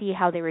able to see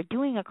how they were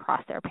doing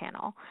across their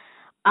panel,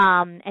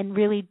 and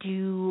really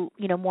do,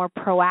 more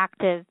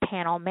proactive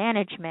panel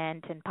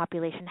management and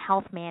population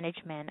health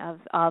management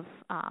of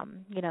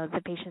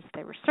the patients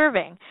they were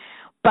serving.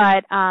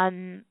 But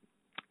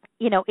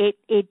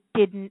it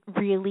didn't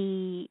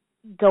really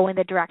go in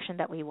the direction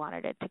that we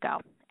wanted it to go.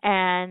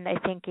 And I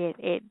think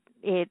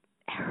it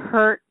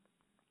hurt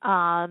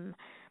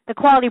the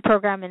quality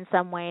program in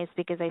some ways,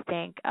 because I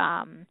think,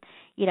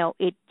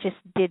 it just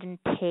didn't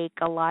take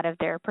a lot of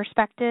their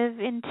perspective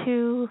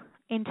into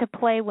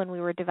play when we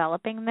were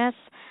developing this.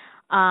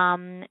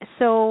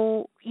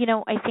 So,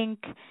 I think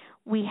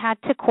we had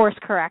to course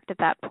correct at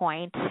that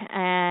point.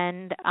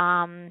 And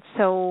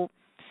so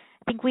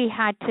I think we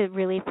had to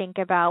really think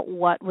about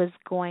what was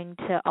going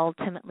to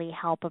ultimately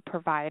help a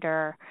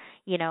provider,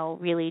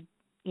 really,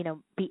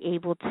 be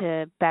able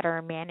to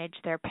better manage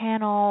their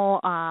panel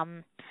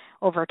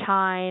over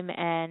time,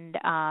 and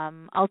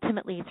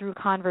ultimately through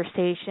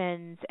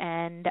conversations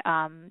and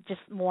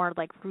just more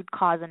like root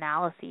cause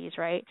analyses,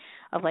 right,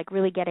 of like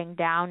really getting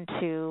down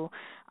to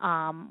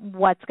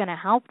what's going to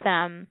help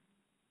them.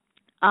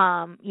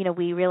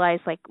 We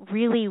realized like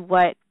really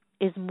what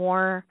is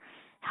more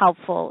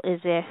helpful is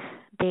if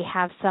they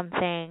have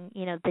something,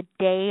 the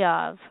day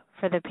of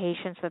for the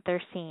patients that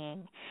they're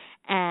seeing,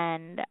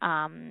 and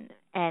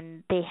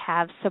they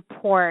have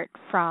support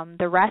from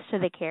the rest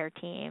of the care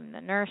team,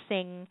 the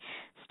nursing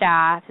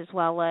staff, as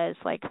well as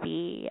like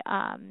the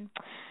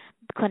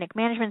clinic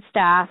management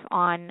staff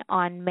on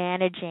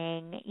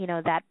managing,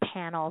 that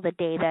panel the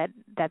day that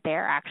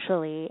they're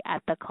actually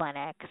at the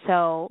clinic.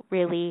 So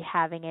really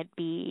having it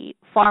be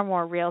far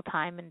more real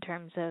time in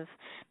terms of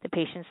the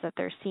patients that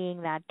they're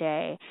seeing that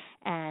day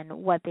and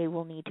what they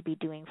will need to be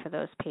doing for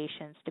those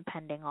patients,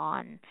 depending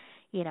on,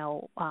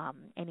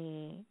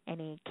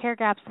 any care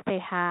gaps that they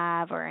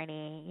have, or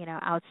any,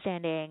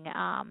 outstanding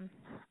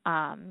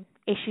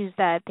issues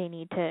that they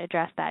need to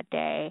address that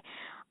day,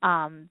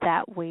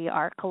 that we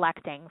are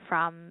collecting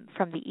from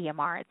the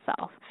EMR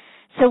itself.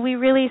 So we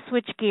really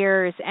switched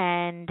gears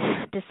and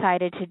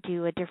decided to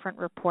do a different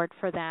report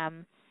for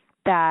them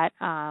that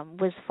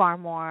was far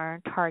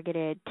more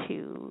targeted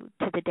to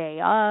the day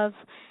of,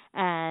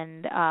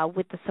 and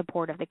with the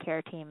support of the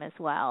care team as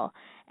well.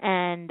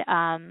 And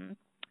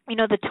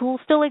the tool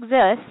still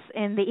exists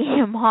in the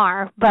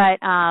EMR, but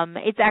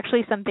it's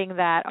actually something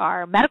that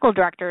our medical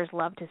directors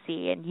love to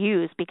see and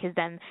use, because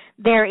then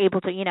they're able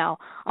to,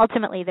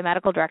 ultimately the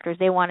medical directors,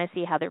 they want to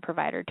see how their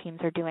provider teams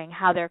are doing,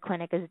 how their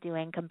clinic is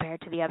doing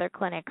compared to the other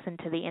clinics and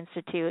to the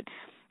institute.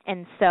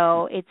 And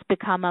so it's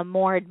become a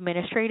more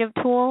administrative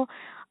tool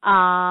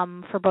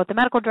for both the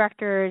medical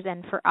directors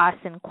and for us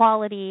in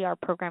quality, our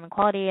program in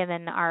quality, and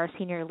then our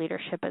senior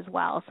leadership as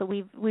well. So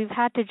we've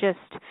had to just,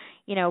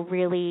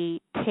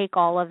 really take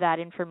all of that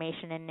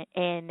information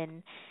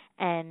in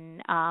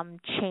and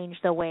change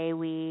the way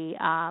we,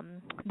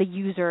 the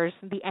users,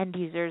 the end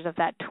users of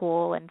that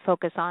tool, and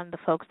focus on the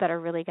folks that are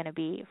really going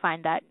to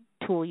find that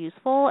tool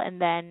useful, and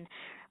then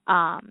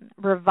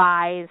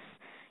revise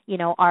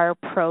our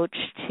approach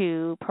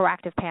to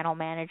proactive panel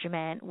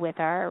management with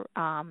our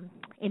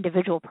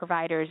individual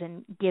providers,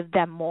 and give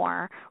them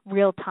more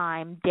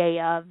real-time day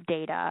of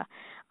data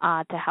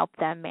to help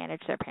them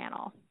manage their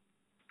panel.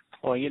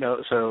 Well,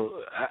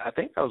 so I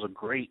think that was a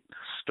great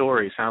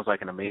story. Sounds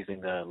like an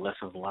amazing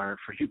lessons learned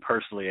for you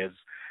personally, as,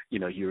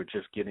 you were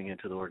just getting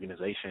into the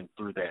organization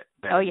through that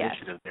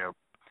initiative there.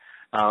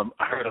 I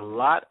heard a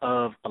lot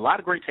of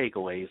great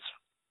takeaways,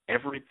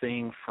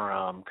 everything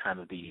from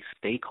kind of the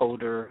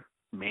stakeholder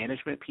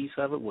management piece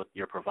of it with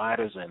your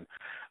providers and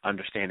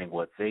understanding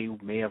what they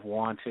may have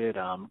wanted,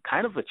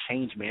 kind of a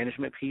change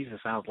management piece. It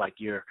sounds like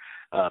your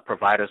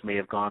providers may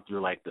have gone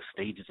through like the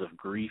stages of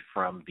grief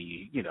from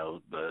the,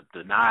 the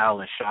denial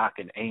and shock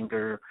and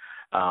anger,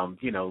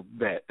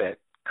 that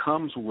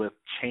comes with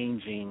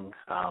changing,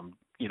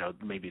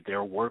 maybe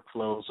their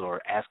workflows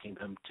or asking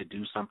them to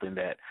do something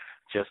that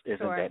just isn't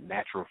Sure. that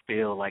natural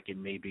feel like it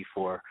may be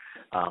for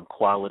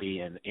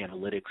quality and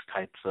analytics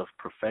types of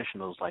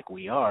professionals like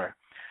we are.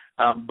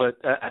 But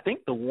I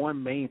think the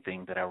one main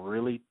thing that I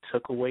really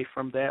took away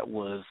from that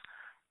was,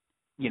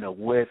 and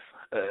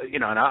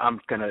I'm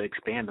going to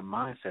expand the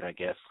mindset, I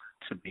guess,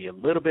 to be a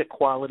little bit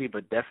quality,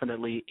 but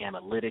definitely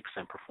analytics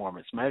and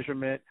performance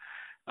measurement.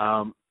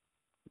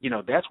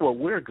 That's what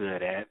we're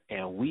good at,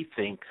 and we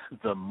think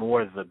the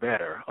more the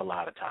better a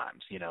lot of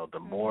times. The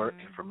more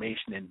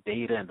information and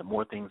data and the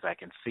more things I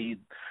can see,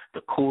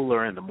 the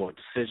cooler and the more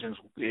decisions,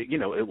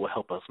 it will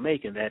help us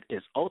make, and that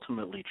is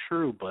ultimately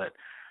true. But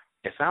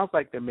it sounds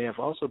like there may have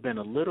also been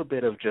a little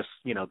bit of just,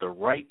 the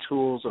right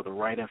tools or the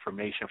right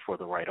information for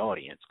the right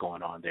audience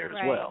going on there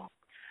as well.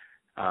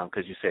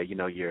 Because you said,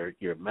 your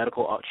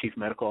chief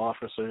medical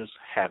officers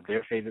have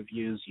their favorite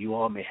views. You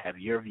all may have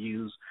your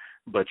views,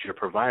 but your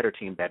provider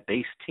team, that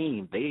base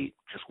team, they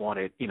just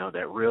wanted,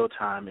 that real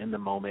time in the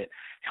moment,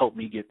 help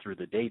me get through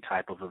the day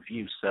type of a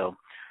view. So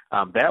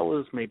that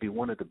was maybe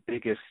one of the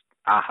biggest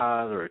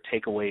ahas or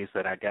takeaways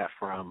that I got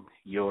from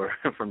your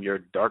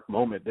dark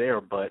moment there.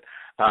 But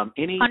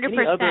any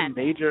other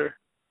major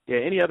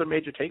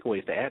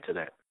takeaways to add to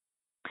that?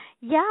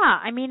 Yeah,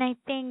 I mean, I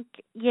think,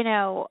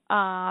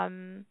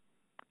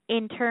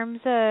 in terms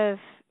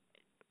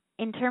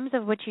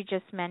of what you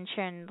just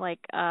mentioned, like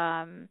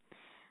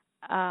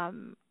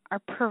our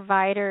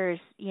providers,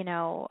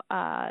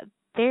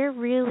 they're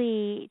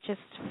really just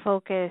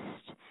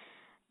focused,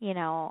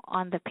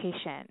 on the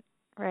patient,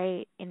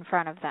 right, in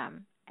front of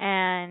them.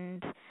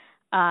 And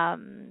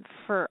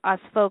for us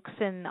folks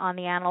on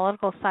the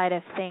analytical side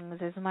of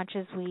things, as much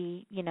as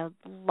we,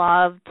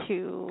 love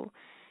to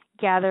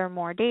gather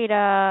more data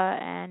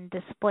and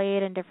display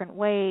it in different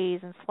ways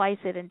and slice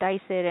it and dice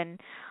it, and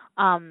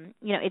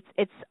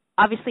it's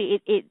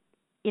obviously it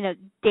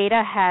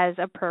data has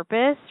a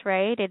purpose,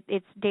 right?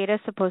 It's data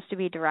supposed to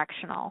be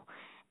directional,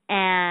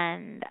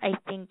 and I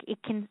think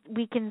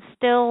we can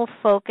still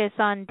focus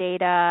on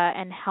data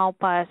and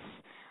help us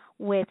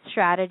with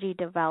strategy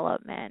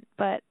development.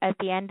 But at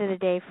the end of the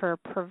day, for a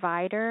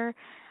provider,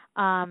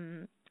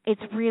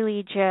 it's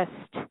really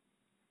just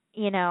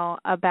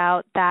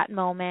about that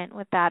moment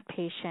with that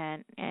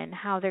patient and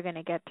how they're going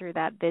to get through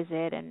that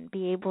visit and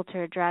be able to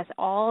address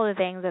all the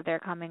things that they're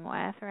coming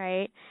with,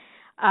 right?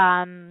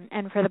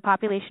 And for the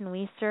population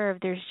we serve,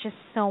 there's just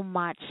so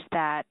much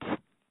that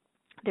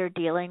they're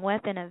dealing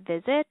with in a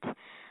visit,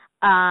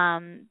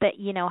 that,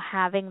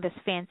 having this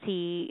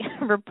fancy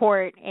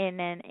report in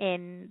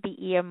the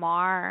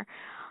EMR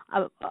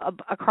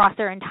across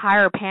their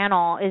entire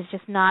panel is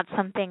just not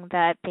something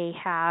that they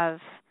have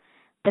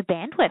the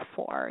bandwidth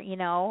for.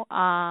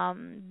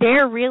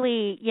 They're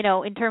really,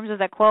 in terms of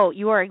the quote,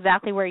 you are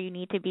exactly where you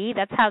need to be.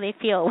 That's how they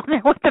feel when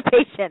they're with the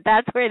patient.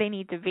 That's where they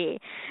need to be.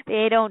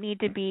 They don't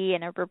need to be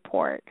in a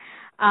report.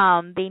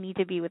 They need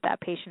to be with that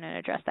patient and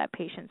address that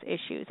patient's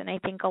issues. And I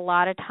think a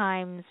lot of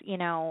times,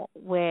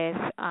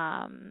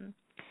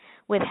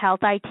 with health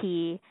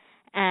IT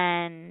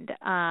and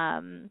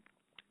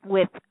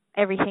with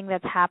everything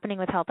that's happening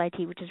with health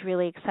IT, which is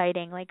really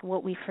exciting, like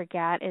what we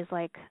forget is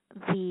like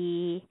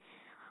the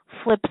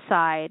flip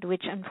side,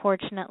 which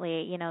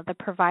unfortunately, the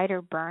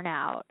provider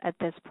burnout at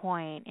this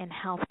point in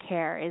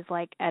healthcare is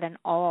like at an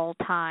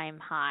all-time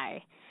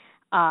high.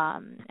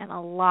 And a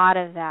lot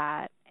of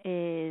that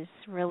is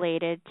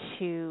related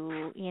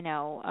to,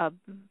 a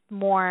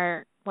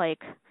more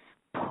like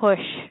push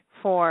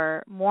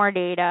for more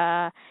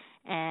data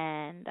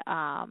and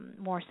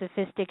more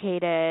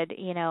sophisticated,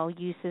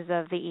 uses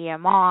of the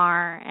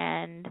EMR,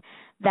 and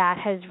that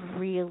has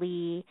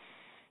really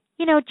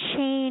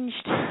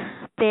changed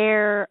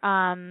their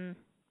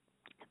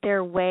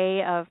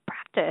way of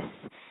practice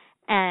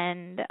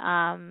and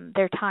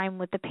their time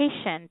with the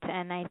patient.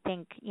 And I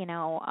think,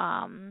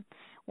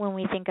 when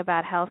we think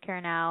about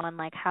healthcare now and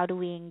like how do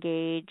we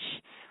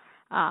engage,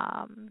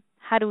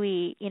 how do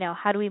we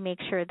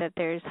make sure that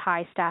there's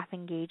high staff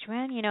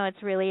engagement?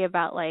 It's really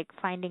about like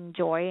finding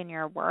joy in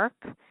your work.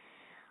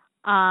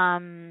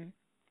 And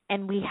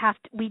we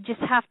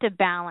just have to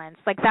balance.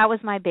 Like that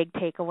was my big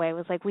takeaway,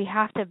 was like we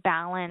have to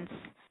balance,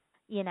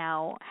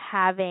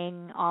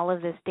 having all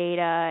of this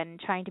data and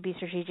trying to be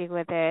strategic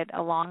with it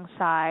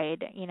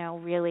alongside,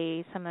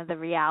 really some of the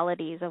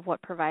realities of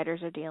what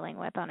providers are dealing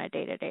with on a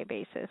day-to-day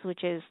basis,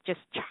 which is just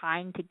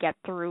trying to get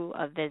through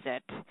a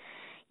visit,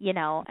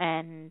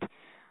 and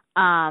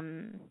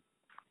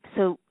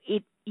so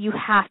you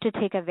have to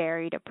take a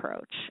varied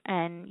approach,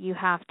 and you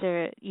have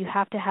to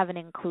have an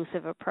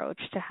inclusive approach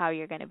to how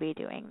you're going to be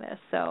doing this.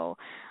 So,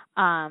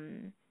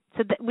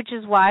 which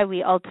is why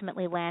we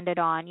ultimately landed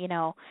on,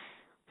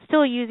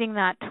 still using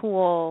that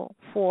tool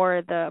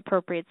for the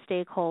appropriate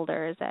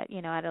stakeholders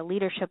at a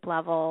leadership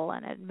level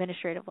and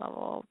administrative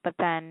level, but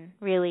then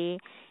really,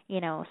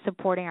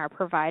 supporting our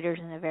providers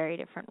in a very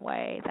different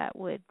way that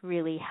would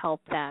really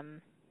help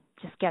them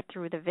just get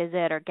through the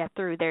visit or get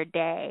through their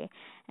day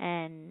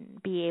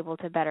and be able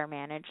to better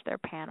manage their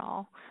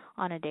panel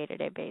on a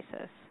day-to-day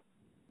basis.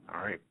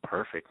 All right,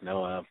 perfect.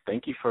 No,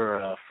 thank you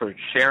for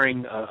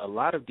sharing a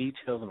lot of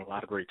details and a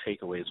lot of great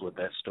takeaways with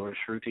that story,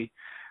 Shruti.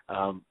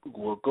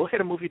 We'll go ahead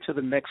and move you to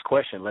the next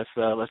question. Let's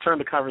turn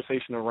the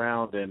conversation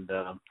around and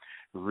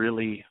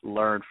really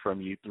learn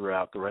from you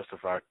throughout the rest of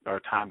our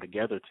time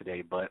together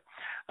today. But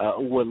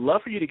would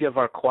love for you to give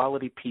our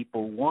quality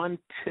people one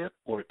tip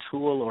or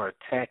tool or a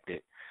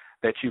tactic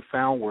that you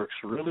found works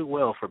really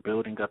well for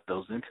building up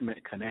those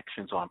intimate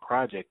connections on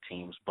project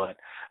teams. But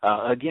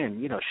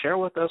again, share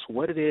with us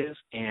what it is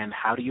and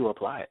how do you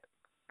apply it?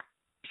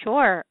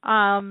 Sure.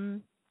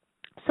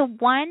 So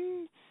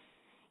one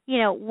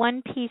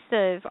piece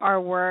of our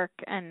work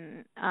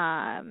and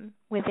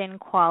within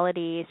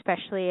quality,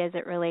 especially as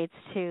it relates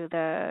to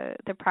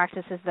the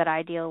practices that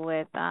I deal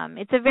with,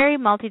 it's a very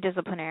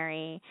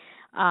multidisciplinary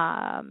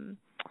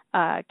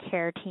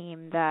care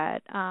team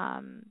that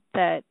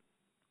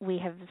we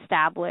have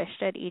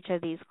established at each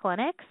of these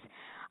clinics.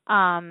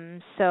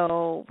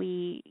 So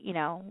we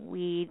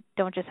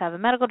don't just have a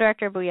medical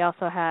director, but we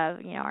also have,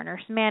 our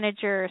nurse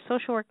manager,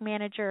 social work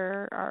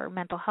manager, our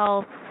mental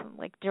health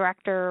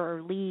director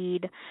or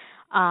lead.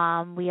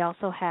 We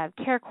also have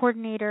care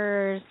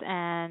coordinators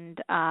and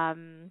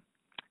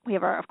we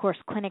have our, of course,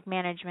 clinic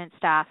management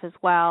staff as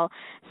well.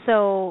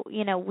 So,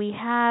 we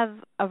have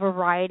a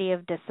variety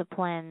of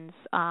disciplines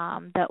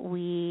that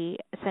we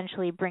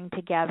essentially bring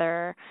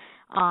together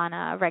on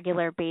a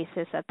regular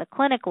basis at the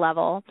clinic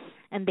level,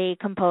 and they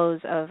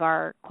compose of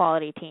our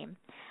quality team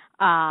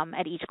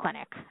at each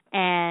clinic.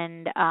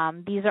 And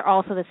these are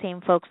also the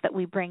same folks that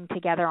we bring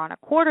together on a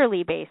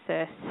quarterly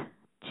basis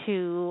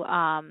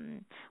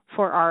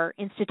for our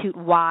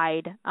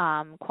institute-wide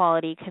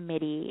quality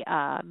committee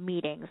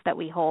meetings that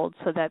we hold,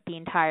 so that the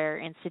entire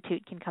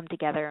institute can come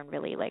together and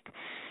really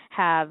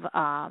have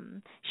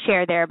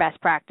share their best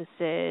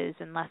practices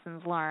and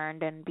lessons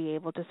learned, and be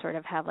able to sort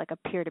of have a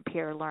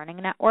peer-to-peer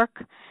learning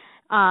network.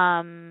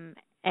 But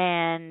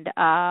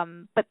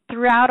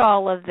throughout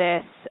all of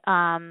this,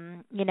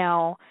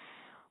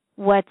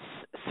 what's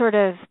sort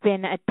of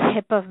been a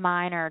tip of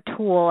mine or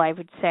tool, I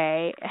would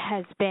say,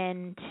 has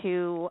been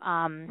to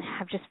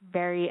have just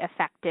very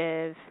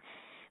effective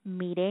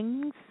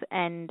meetings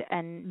and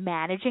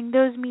managing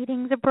those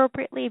meetings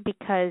appropriately,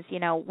 because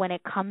when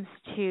it comes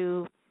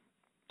to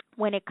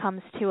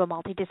a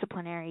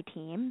multidisciplinary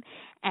team,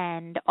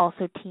 and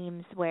also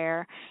teams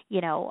where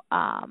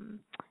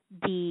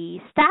the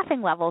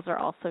staffing levels are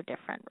also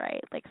different,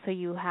 right? So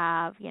you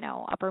have,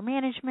 upper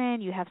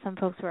management, you have some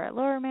folks who are at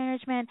lower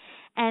management,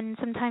 and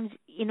sometimes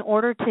in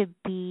order to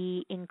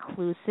be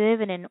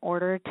inclusive and in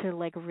order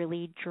to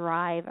really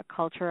drive a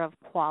culture of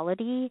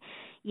quality,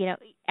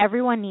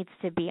 everyone needs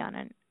to be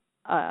on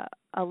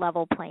a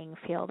level playing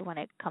field when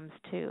it comes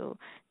to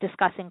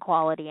discussing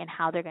quality and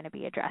how they're going to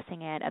be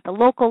addressing it at the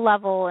local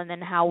level, and then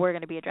how we're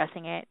going to be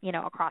addressing it,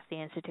 across the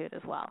institute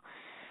as well.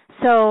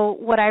 So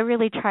what I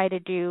really try to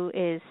do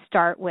is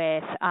start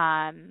with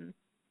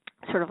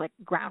sort of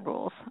ground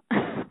rules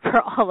for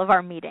all of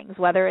our meetings,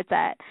 whether it's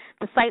at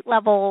the site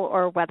level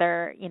or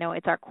whether,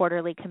 it's our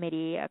quarterly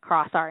committee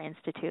across our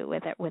institute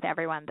with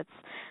everyone that's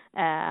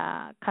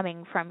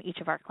coming from each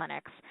of our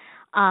clinics.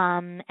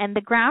 And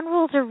the ground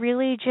rules are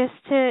really just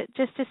to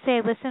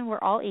say, listen, we're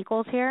all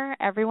equals here.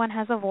 Everyone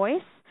has a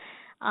voice.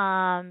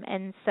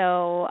 And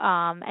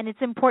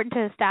it's important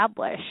to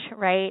establish,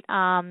 right?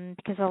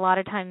 Because a lot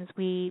of times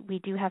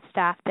we do have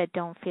staff that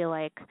don't feel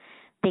like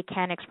they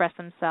can express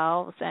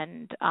themselves,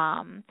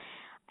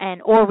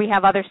 or we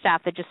have other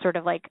staff that just sort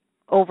of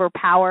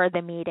overpower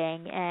the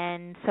meeting,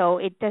 and so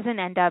it doesn't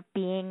end up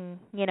being,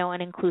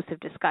 an inclusive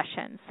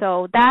discussion.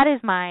 So that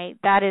is my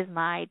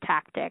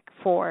tactic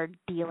for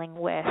dealing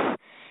with,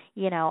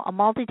 a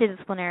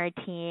multidisciplinary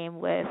team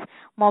with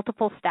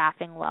multiple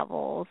staffing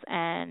levels.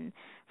 And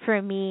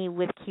for me,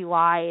 with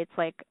QI, it's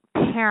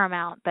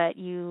paramount that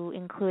you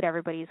include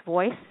everybody's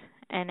voice,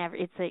 and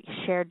it's a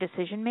shared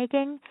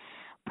decision-making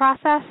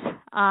process.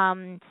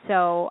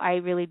 So I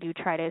really do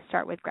try to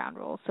start with ground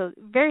rules. So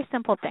very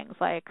simple things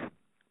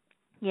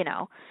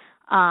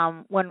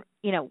when,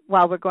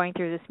 while we're going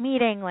through this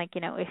meeting,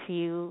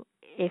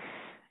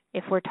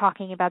 if we're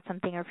talking about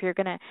something, or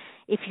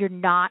if you're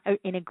not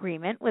in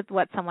agreement with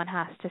what someone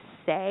has to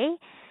say,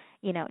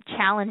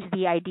 challenge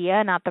the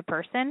idea, not the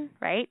person,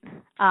 right?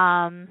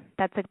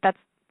 That's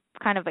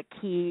kind of a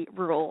key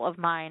rule of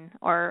mine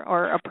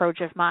or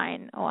approach of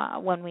mine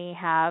when we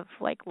have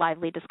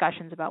lively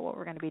discussions about what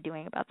we're going to be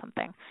doing about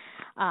something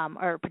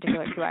or a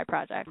particular QI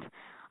project.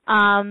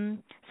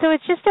 So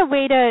it's just a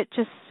way to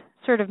just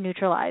sort of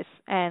neutralize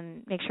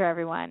and make sure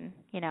everyone,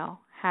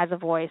 has a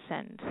voice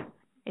and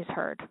is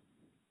heard.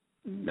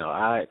 No,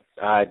 I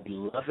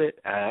love it.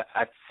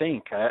 I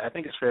think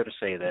it's fair to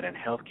say that in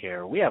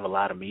healthcare we have a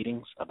lot of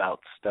meetings about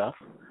stuff.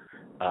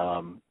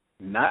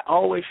 Not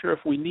always sure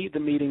if we need the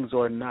meetings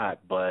or not,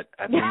 but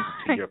I think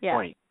to your Yeah.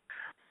 point,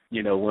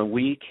 when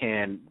we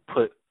can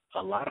put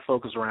a lot of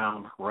focus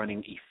around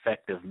running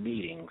effective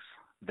meetings,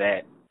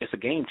 that it's a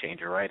game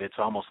changer, right? It's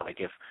almost like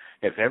if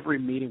every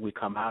meeting we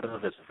come out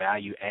of is a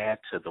value add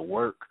to the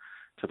work,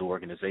 to the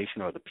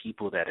organization or the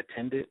people that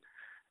attend it,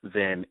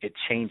 then it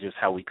changes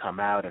how we come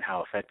out and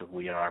how effective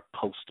we are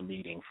post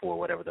meeting for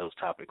whatever those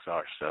topics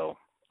are. So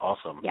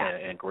awesome, Yeah.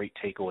 and great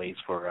takeaways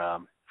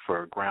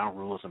for ground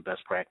rules and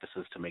best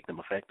practices to make them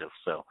effective.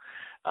 So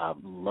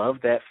love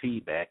that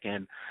feedback.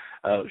 And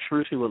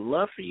Shruti, would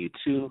love for you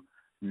to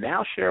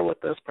now share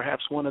with us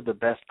perhaps one of the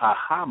best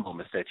aha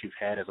moments that you've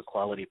had as a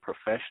quality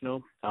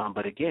professional.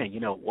 But again,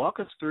 walk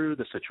us through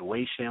the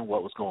situation,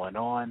 what was going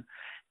on,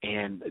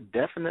 and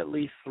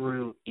definitely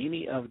through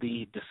any of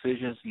the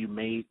decisions you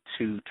made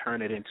to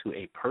turn it into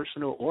a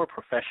personal or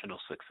professional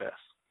success.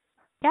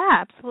 Yeah,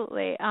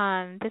 absolutely.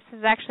 This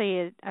is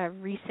actually a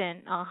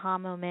recent aha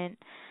moment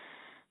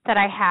that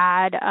I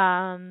had,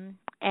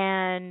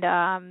 and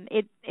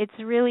it's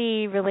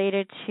really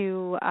related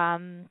to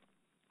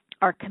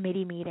our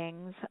committee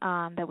meetings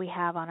that we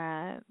have on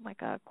a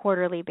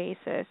quarterly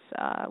basis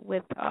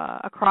with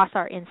across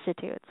our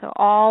institute. So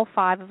all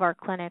 5 of our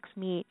clinics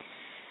meet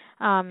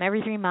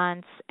every 3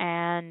 months,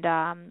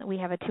 and we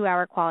have a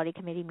 2-hour quality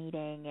committee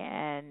meeting,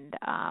 and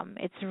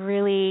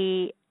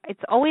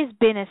it's always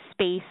been a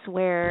space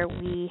where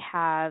we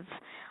have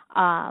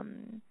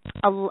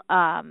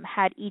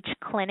had each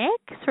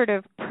clinic sort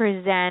of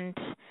present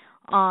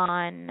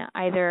on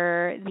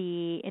either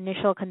the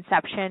initial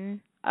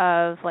conception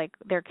of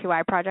their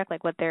QI project,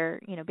 what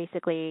they're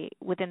basically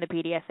within the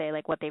PDSA,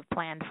 what they've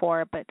planned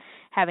for but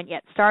haven't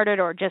yet started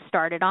or just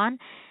started on,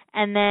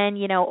 and then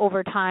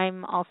over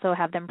time also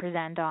have them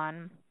present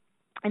on,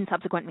 in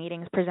subsequent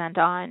meetings, present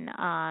on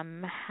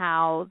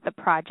how the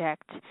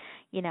project,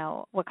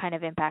 what kind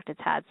of impact it's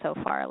had so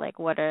far,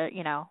 what are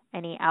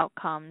any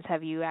outcomes,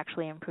 have you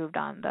actually improved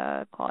on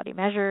the quality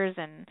measures,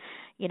 and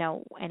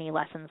any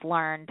lessons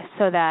learned,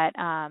 so that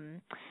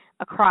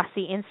across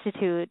the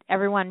institute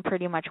everyone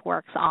pretty much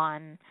works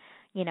on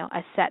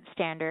a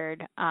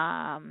standard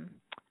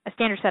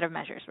set of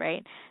measures,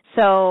 right?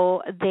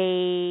 So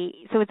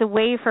it's a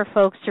way for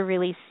folks to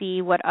really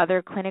see what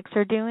other clinics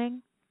are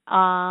doing,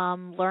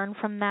 learn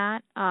from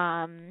that,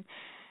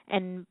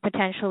 and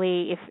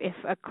potentially if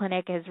a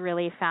clinic has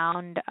really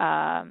found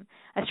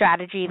a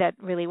strategy that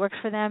really works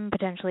for them,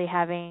 potentially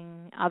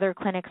having other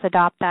clinics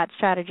adopt that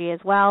strategy as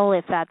well,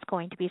 if that's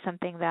going to be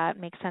something that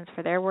makes sense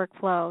for their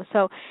workflow.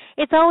 So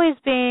it's always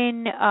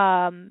been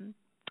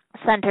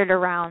centered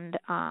around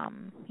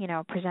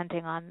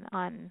presenting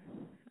on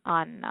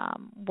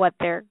what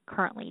they're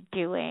currently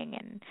doing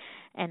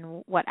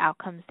and what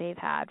outcomes they've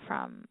had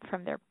from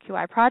their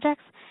QI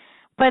projects.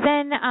 But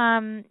then,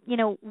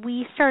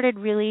 we started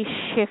really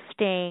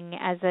shifting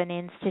as an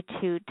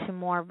institute to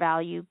more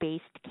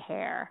value-based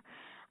care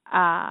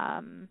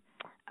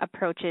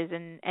approaches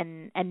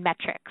and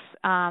metrics.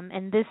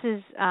 And this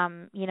is,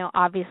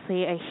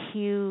 obviously a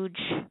huge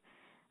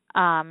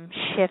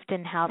shift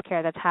in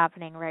healthcare that's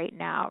happening right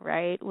now,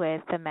 right,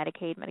 with the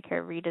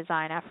Medicare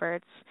redesign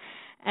efforts.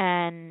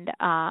 And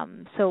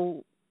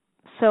so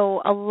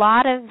a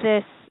lot of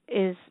this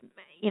is,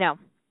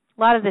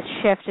 a lot of this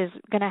shift is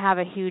going to have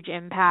a huge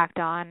impact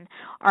on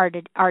our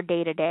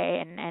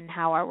day-to-day and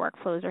how our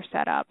workflows are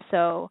set up.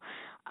 So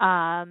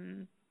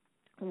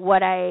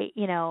what I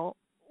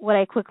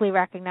quickly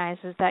recognize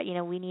is that,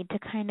 we need to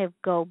kind of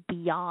go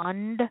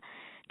beyond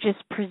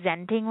just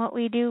presenting what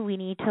we do. We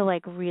need to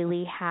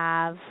really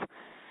have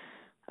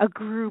a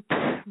group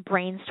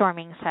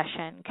brainstorming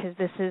session, because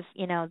this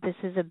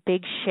is a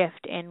big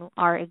shift in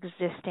our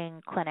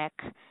existing clinic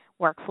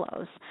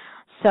workflows.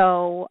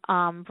 So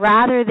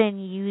rather than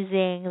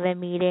using the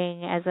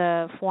meeting as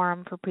a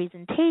forum for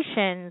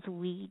presentations,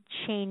 we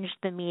changed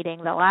the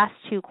meeting. The last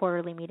 2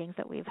 quarterly meetings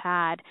that we've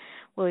had,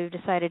 what we've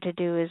decided to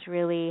do is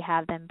really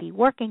have them be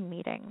working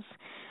meetings.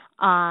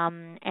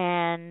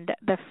 And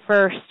the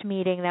first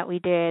meeting that we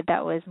did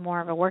that was more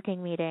of a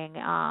working meeting,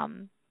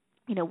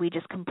 we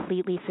just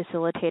completely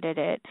facilitated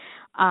it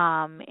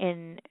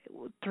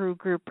through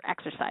group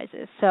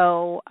exercises.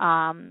 So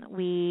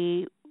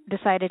we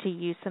decided to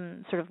use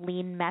some sort of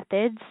lean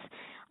methods,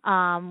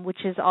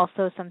 which is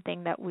also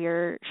something that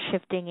we're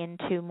shifting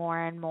into more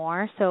and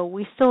more. So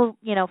we still,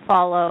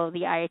 follow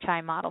the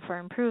IHI model for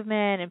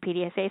improvement and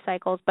PDSA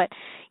cycles, but,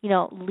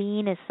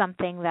 lean is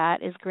something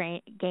that is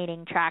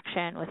gaining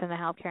traction within the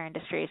healthcare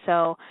industry.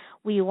 So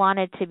we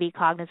wanted to be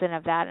cognizant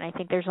of that, and I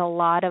think there's a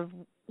lot of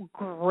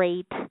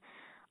great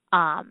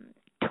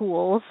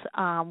tools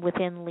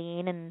within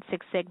Lean and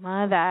Six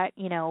Sigma that,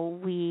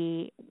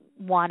 we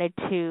wanted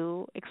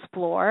to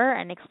explore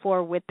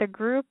with the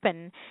group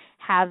and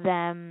have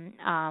them,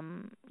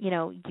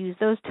 use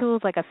those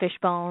tools like a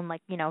fishbone,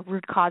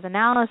 root cause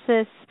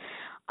analysis,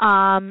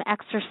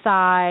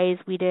 exercise.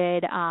 We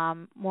did,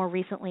 more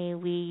recently,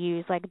 we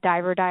used like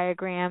diver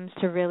diagrams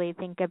to really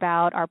think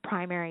about our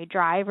primary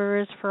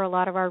drivers for a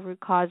lot of our root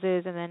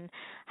causes, and then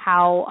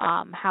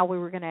how we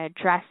were going to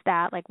address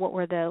that, like what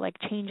were the like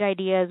change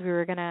ideas we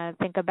were going to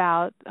think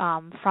about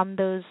from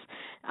those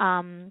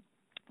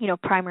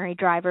primary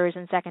drivers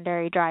and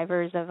secondary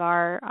drivers of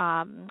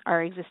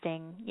our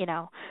existing,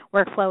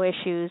 workflow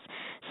issues.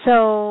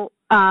 So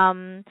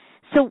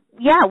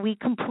yeah, we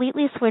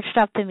completely switched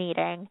up the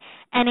meeting,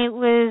 and it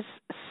was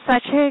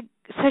such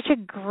a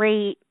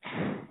great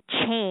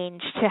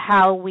change to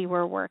how we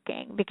were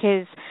working,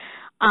 because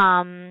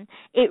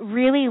it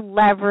really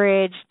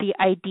leveraged the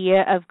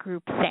idea of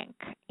groupthink,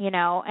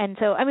 and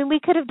so, we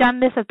could have done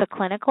this at the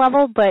clinic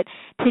level, but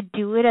to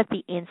do it at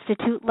the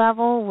institute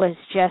level was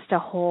just a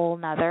whole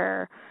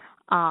nother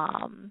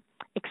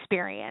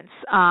experience,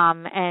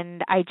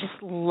 and I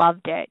just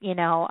loved it.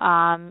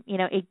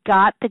 It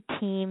got the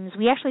teams.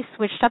 We actually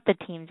switched up the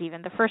teams.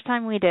 Even the first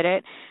time we did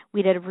it,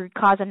 we did a root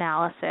cause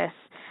analysis.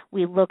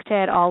 We looked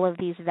at all of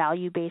these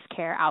value-based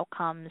care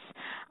outcomes,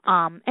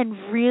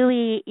 and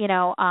really,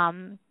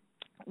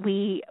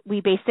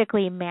 we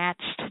basically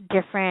matched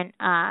different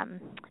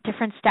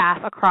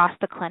staff across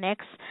the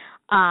clinics.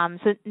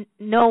 So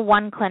no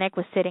one clinic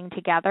was sitting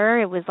together.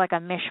 It was like a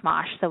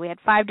mishmash. So we had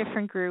 5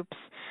 different groups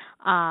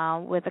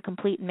with a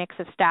complete mix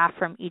of staff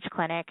from each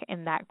clinic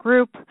in that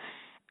group.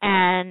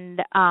 And,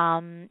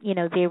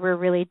 they were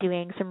really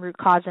doing some root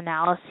cause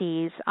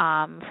analyses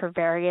for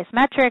various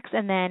metrics.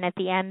 And then at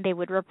the end, they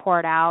would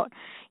report out,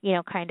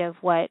 kind of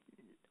what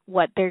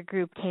their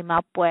group came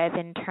up with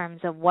in terms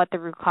of what the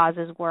root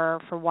causes were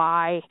for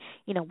why,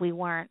 we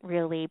weren't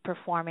really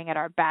performing at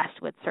our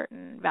best with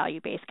certain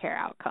value-based care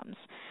outcomes.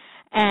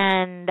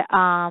 And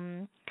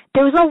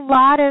there was a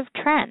lot of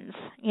trends,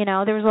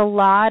 there was a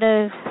lot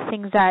of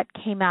things that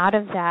came out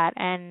of that.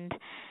 And,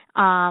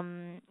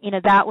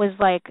 that was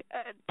like,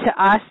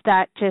 to us,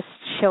 that just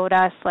showed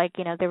us like,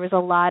 there was a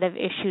lot of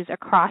issues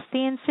across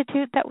the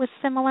institute that was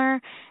similar,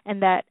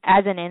 and that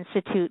as an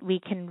institute, we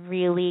can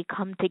really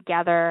come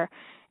together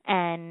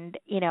and,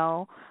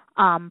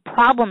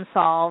 problem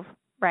solve,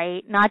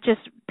 right? Not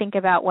just think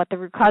about what the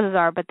root causes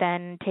are, but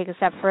then take a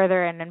step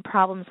further and then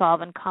problem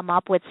solve and come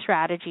up with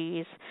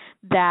strategies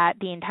that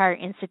the entire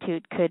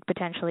institute could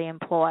potentially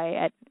employ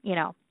at,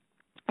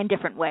 in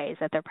different ways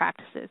at their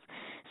practices.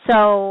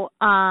 So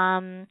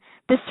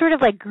this sort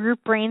of like group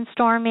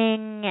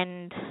brainstorming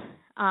and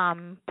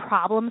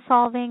problem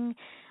solving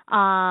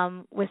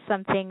was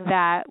something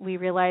that we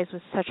realized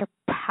was such a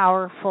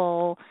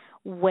powerful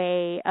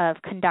way of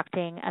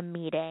conducting a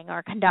meeting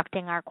or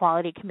conducting our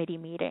quality committee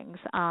meetings,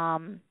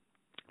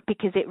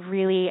 because it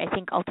really, I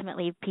think,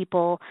 ultimately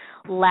people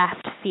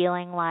left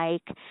feeling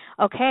like,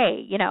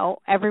 okay,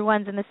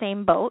 everyone's in the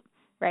same boat,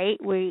 right?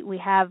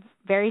 We have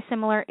very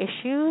similar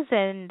issues,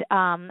 and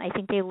I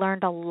think they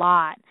learned a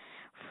lot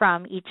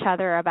from each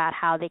other about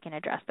how they can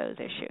address those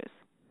issues.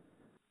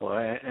 Well,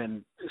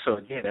 and so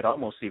again, it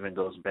almost even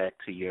goes back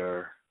to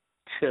your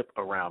tip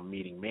around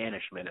meeting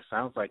management. It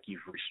sounds like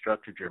you've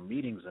restructured your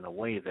meetings in a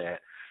way that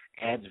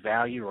adds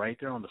value right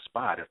there on the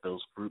spot. If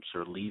those groups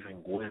are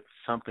leaving with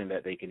something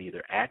that they can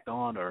either act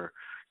on or,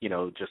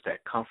 just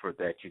that comfort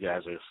that you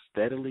guys are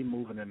steadily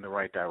moving in the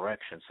right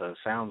direction. So it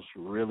sounds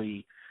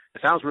really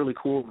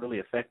cool, really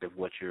effective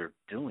what you're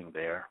doing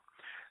there.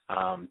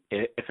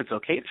 If it's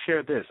okay to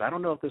share this, I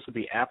don't know if this would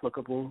be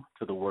applicable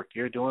to the work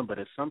you're doing, but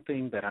it's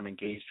something that I'm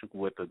engaged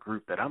with a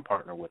group that I'm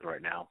partnered with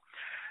right now.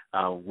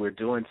 We're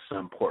doing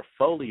some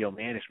portfolio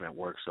management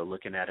work, so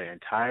looking at an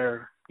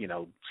entire,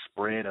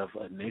 spread of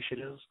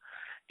initiatives.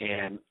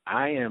 And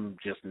I am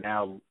just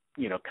now,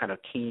 kind of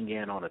keying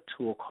in on a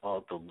tool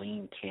called the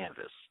Lean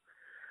Canvas.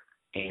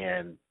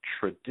 And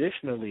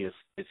traditionally,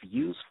 it's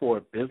used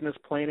for business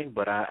planning,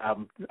 but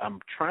I'm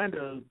trying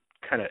to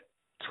kind of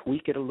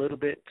tweak it a little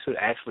bit to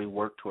actually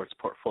work towards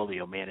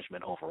portfolio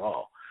management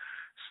overall.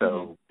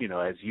 So,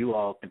 as you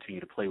all continue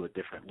to play with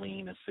different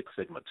Lean and Six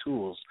Sigma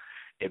tools,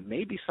 it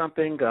may be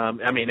something,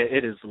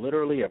 it is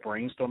literally a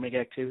brainstorming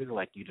activity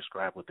like you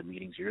described with the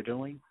meetings you're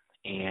doing.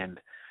 And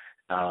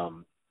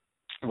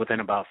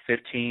within about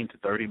 15 to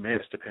 30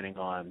 minutes, depending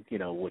on,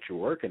 what you're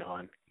working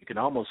on, you can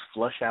almost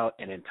flush out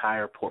an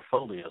entire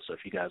portfolio. So if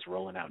you guys are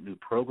rolling out new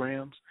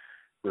programs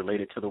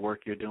related to the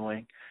work you're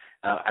doing,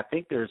 I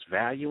think there's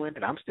value in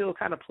it. I'm still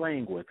kind of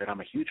playing with it.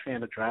 I'm a huge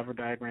fan of driver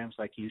diagrams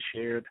like you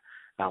shared,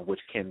 which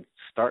can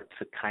start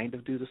to kind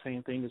of do the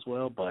same thing as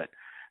well. But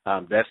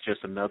that's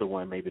just another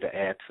one maybe to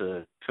add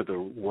to the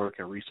work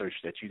and research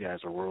that you guys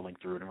are rolling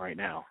through right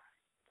now.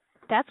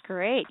 That's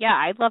great. Yeah,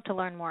 I'd love to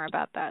learn more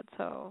about that.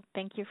 So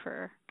thank you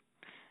for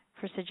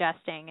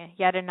suggesting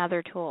yet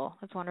another tool.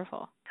 That's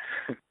wonderful.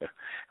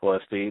 Well,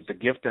 it's the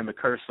gift and the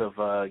curse of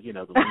the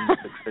Lean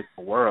Six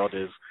Sigma world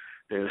is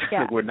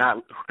we're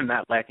not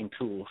lacking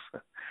tools.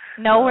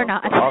 No, we're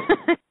not.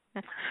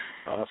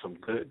 Awesome.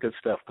 Good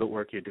stuff. Good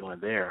work you're doing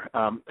there.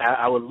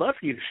 I would love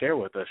for you to share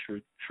with us,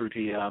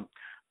 Shruti,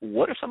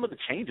 what are some of the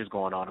changes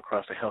going on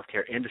across the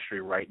healthcare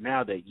industry right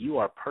now that you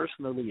are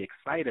personally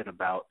excited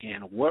about,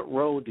 and what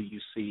role do you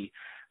see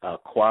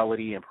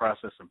quality and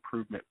process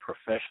improvement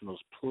professionals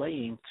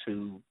playing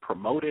to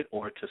promote it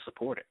or to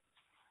support it?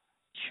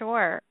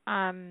 Sure.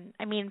 I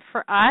mean,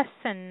 for us,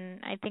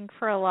 and I think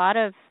for a lot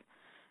of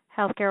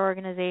healthcare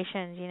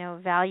organizations,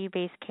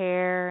 value-based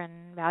care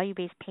and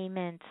value-based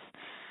payments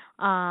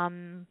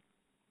are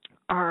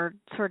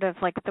sort of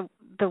like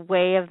the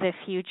way of the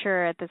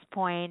future at this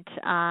point.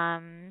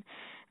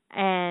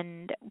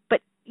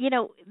 But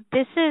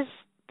this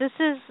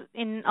is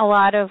in a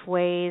lot of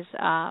ways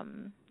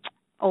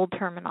old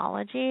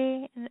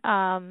terminology.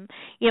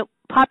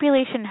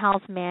 Population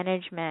health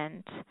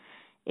management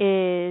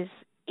is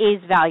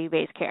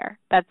value-based care.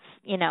 That's,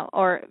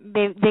 or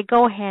they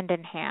go hand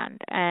in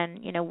hand. And,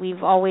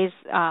 we've always,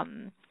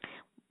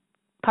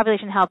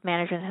 population health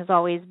management has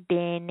always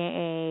been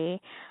a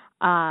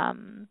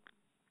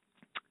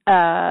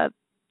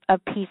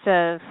piece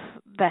of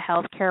the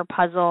healthcare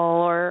puzzle,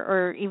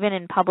 or even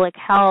in public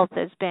health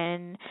has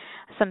been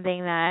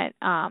something that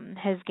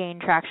has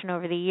gained traction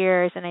over the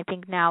years. And I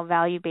think now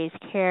value-based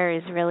care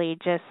is really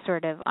just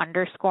sort of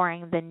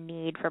underscoring the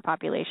need for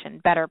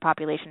better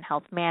population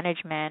health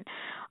management,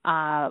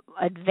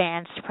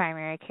 advanced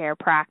primary care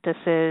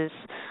practices,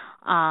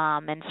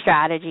 and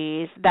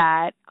strategies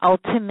that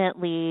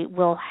ultimately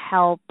will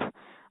help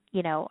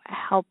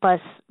us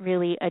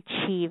really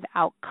achieve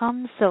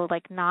outcomes. So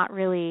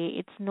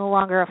it's no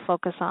longer a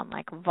focus on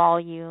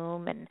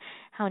volume and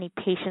how many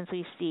patients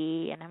we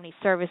see and how many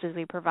services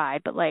we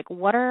provide, but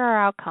what are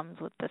our outcomes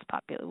with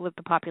with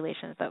the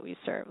populations that we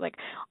serve?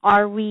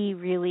 Are we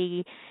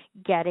really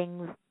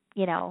getting,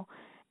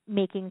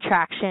 making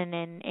traction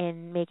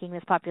in making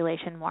this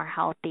population more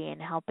healthy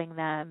and helping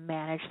them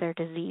manage their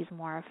disease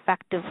more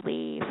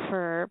effectively,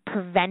 for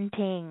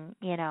preventing,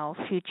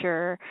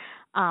 future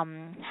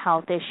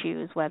health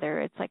issues,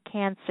 whether it's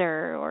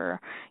cancer or,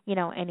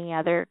 any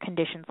other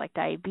conditions like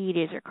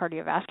diabetes or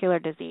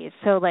cardiovascular disease.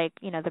 So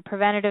the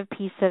preventative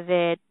piece of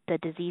it, the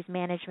disease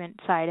management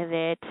side of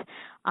it,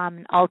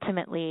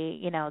 ultimately,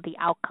 the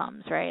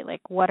outcomes, right?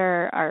 What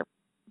are our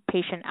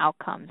patient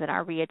outcomes, and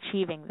are we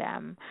achieving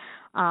them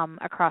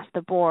across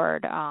the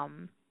board?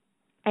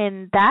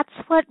 And that's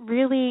what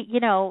really,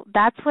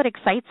 that's what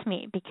excites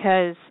me,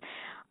 because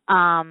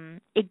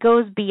it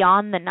goes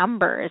beyond the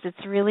numbers.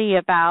 It's really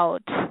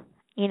about,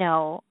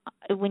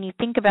 when you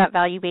think about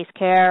value-based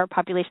care,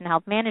 population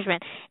health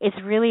management, it's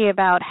really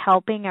about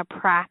helping a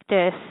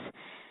practice,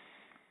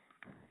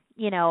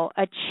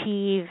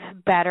 achieve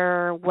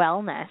better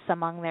wellness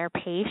among their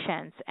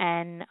patients,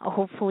 and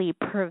hopefully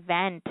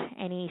prevent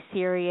any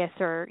serious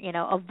or,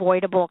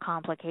 avoidable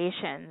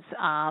complications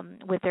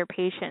with their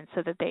patients,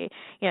 so that they,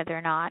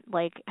 they're not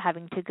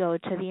having to go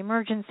to the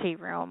emergency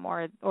room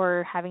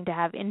or having to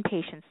have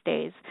inpatient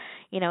stays.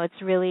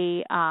 It's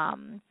really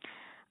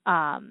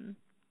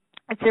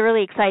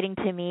exciting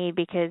to me,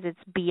 because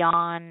it's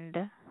beyond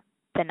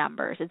the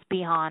numbers. It's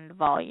beyond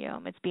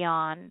volume. It's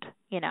beyond,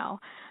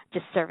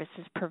 just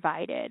services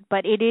provided.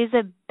 But it is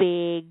a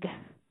big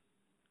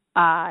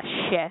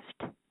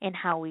shift in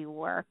how we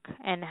work,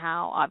 and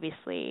how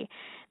obviously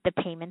the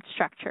payment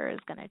structure is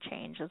going to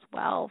change as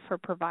well for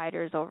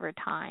providers over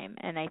time.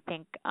 And I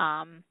think,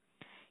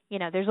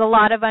 there's a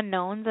lot of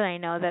unknowns, and I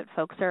know that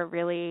folks are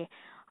really,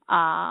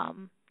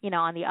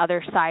 on the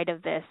other side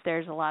of this,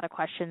 there's a lot of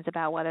questions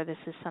about whether this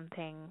is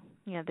something,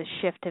 the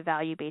shift to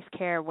value-based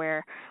care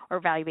or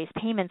value-based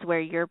payments, where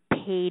you're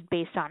paid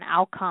based on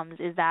outcomes.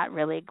 Is that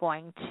really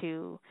going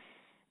to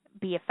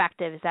be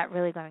effective? Is that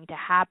really going to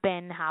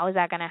happen? How is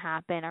that going to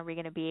happen? Are we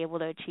going to be able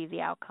to achieve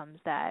the outcomes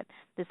that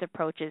this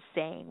approach is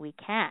saying we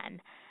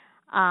can?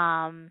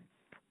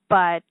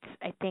 But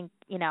I think,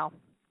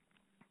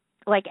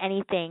 like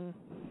anything,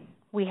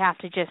 we have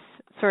to just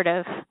sort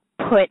of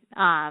put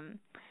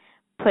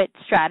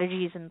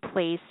strategies in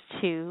place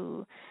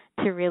to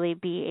really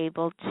be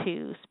able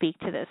to speak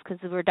to this, because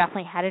we're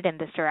definitely headed in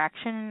this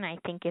direction. I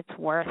think it's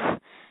worth,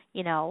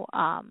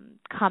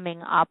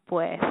 coming up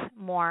with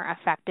more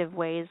effective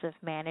ways of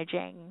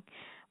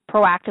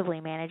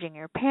proactively managing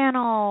your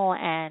panel,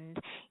 and,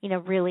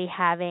 really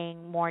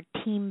having more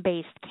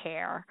team-based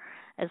care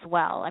as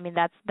well. I mean,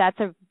 that's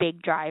a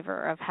big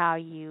driver of how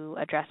you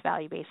address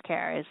value-based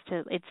care.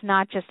 It's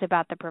not just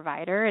about the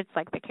provider, it's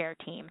like the care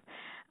team.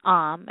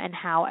 And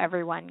how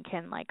everyone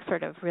can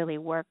sort of really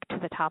work to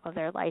the top of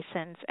their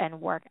license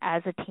and work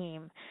as a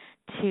team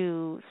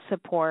to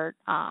support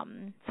a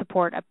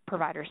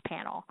provider's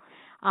panel,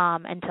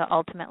 and to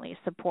ultimately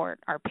support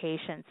our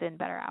patients in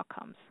better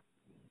outcomes.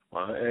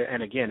 Well,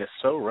 and again, it's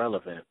so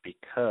relevant,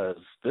 because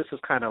this is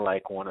kind of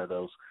like one of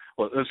those.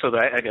 Well, so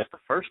I guess the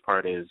first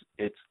part is,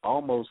 it's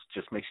almost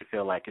just makes you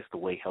feel like it's the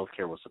way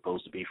healthcare was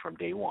supposed to be from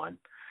day one.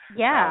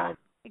 Yeah.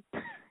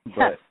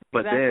 But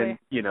exactly.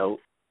 then,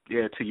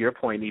 yeah, to your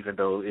point, even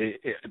though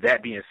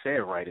that being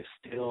said, right, it's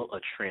still a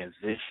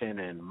transition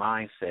in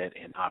mindset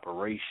and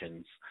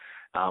operations,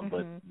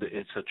 but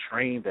it's a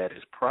train that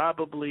is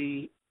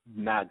probably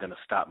not going to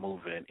stop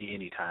moving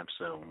anytime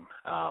soon.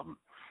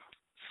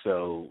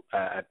 So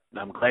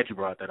I'm glad you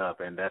brought that up,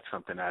 and that's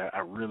something I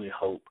really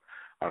hope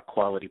our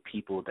quality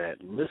people that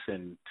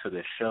listen to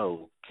this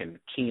show can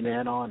keen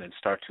in on and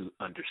start to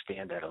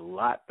understand that a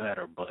lot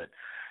better. But,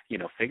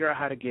 figure out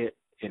how to get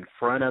in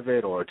front of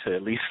it, or to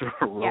at least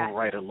roll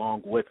right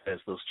along with as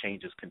those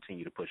changes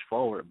continue to push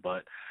forward.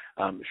 But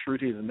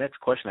Shruti, the next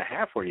question I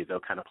have for you, though,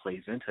 kind of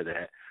plays into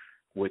that,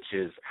 which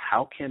is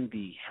how can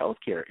the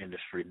healthcare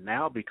industry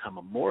now become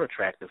a more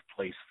attractive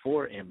place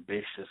for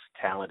ambitious,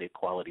 talented,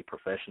 quality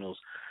professionals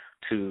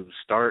to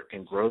start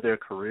and grow their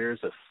careers,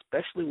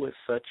 especially with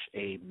such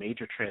a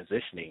major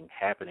transitioning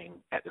happening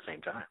at the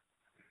same time?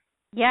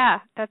 Yeah,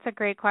 that's a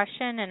great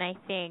question, and I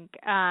think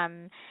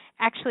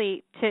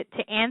actually to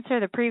answer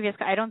the previous,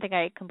 I don't think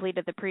I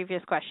completed the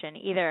previous question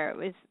either.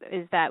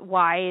 Is that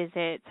why is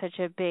it such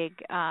a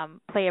big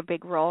play a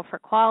big role for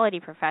quality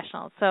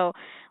professionals? So,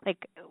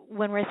 like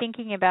when we're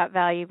thinking about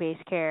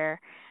value-based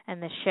care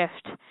and the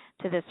shift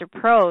to this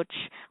approach,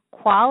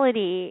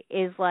 quality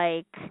is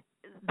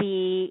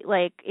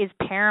is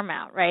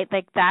paramount, right?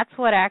 Like that's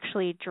what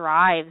actually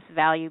drives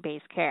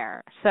value-based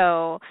care.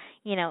 So,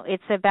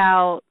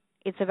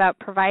 it's about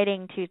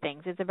providing two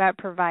things. It's about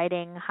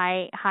providing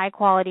high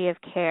quality of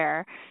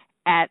care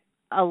at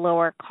a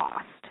lower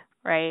cost,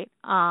 right?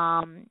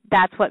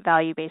 That's what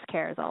value-based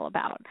care is all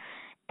about.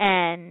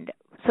 And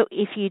so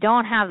if you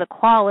don't have the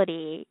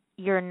quality,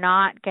 you're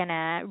not going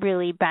to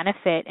really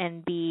benefit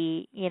and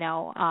be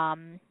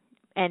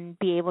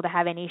able to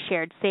have any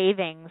shared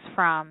savings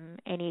from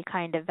any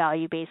kind of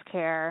value-based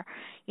care,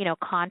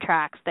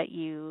 contracts that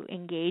you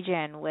engage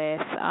in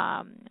with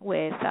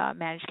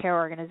managed care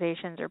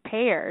organizations or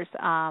payers.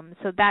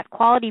 So that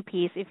quality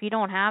piece, if you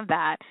don't have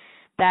that,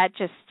 that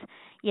just,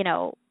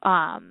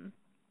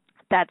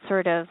 that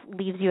sort of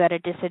leaves you at a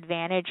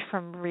disadvantage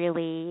from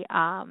really,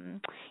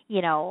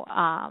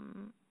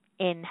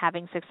 in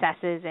having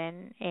successes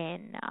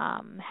in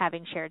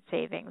having shared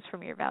savings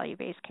from your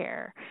value-based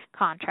care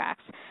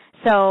contracts.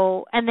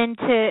 So, and then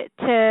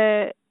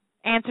to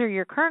answer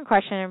your current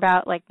question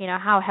about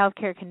how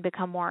healthcare can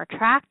become more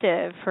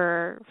attractive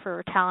for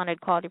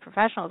talented quality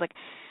professionals,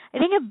 I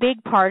think a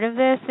big part of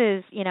this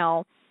is,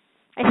 I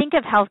think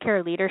of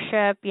healthcare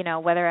leadership,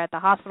 whether at the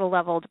hospital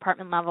level,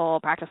 department level,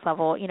 practice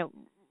level,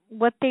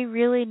 what they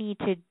really need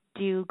to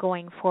do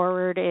going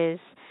forward is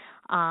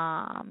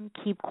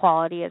keep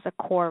quality as a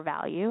core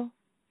value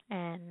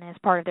and as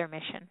part of their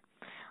mission.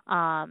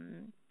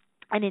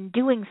 And in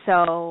doing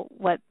so,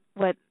 what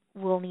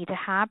will need to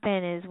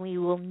happen is we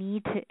will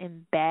need to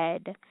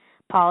embed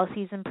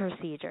policies and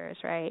procedures,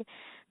 right,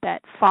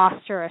 that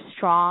foster a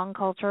strong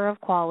culture of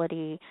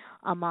quality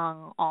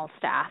among all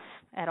staff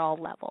at all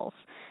levels.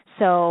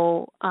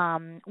 So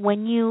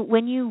when you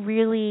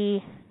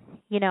really,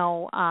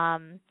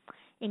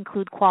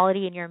 include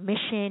quality in your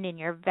mission, in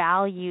your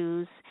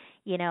values,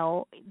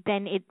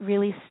 then it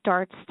really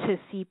starts to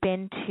seep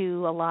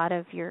into a lot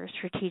of your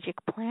strategic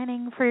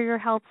planning for your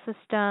health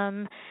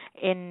system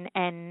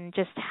and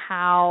just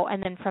how,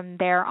 and then from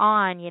there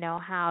on,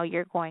 how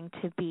you're going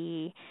to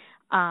be,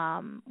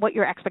 what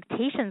your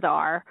expectations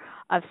are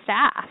of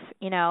staff,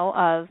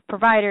 of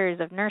providers,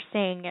 of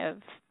nursing, of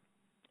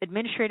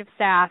administrative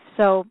staff.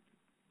 So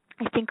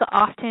I think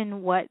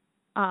often what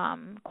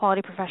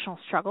quality professionals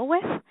struggle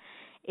with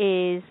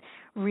is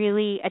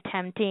really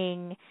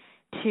attempting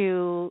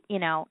to,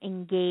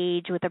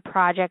 engage with a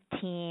project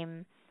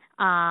team,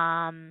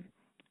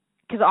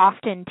 because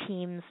often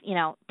teams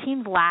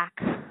lack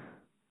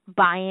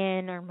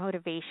buy-in or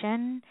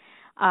motivation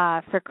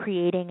for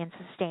creating and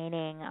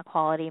sustaining a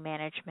quality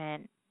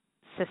management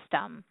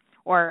system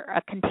or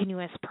a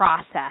continuous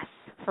process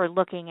for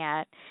looking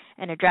at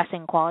and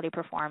addressing quality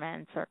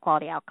performance or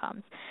quality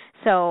outcomes.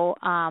 So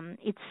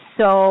it's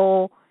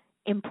so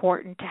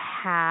important to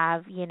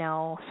have,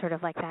 sort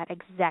of like that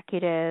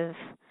executive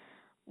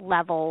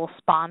level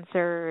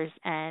sponsors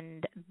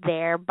and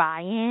their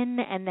buy-in,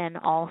 and then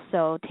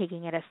also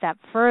taking it a step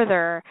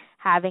further,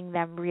 having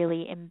them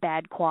really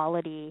embed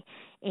quality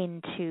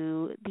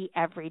into the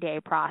everyday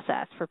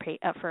process for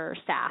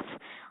staff.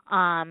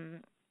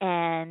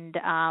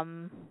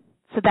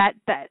 So that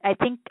I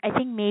think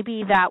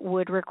maybe that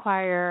would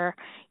require,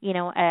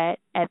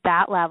 at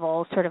that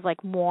level, sort of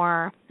like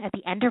more at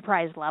the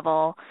enterprise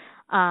level,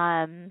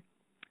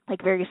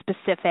 like very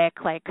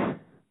specific, like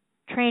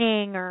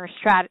training or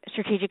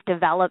strategic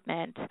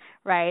development,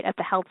 right, at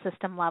the health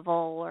system level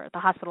or at the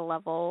hospital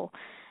level,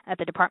 at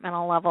the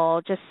departmental level,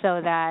 just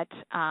so that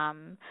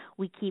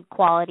we keep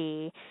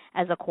quality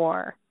as a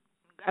core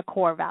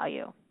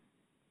value.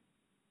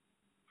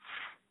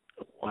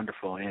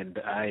 Wonderful, and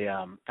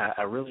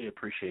I really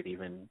appreciate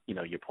even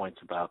your points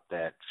about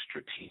that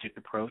strategic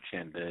approach,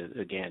 and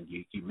again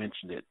you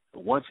mentioned it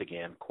once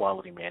again,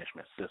 quality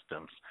management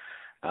systems.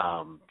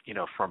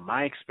 From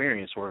my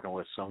experience working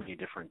with so many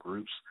different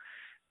groups,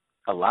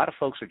 a lot of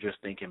folks are just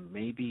thinking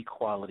maybe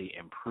quality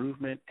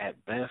improvement at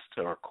best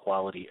or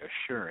quality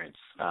assurance,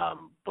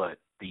 but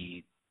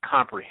the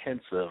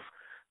comprehensive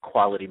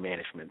quality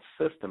management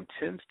system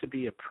tends to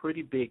be a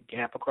pretty big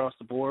gap across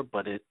the board,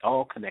 but it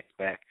all connects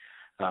back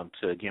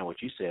to, again,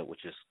 what you said,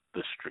 which is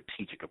the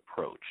strategic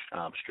approach,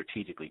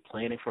 strategically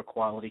planning for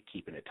quality,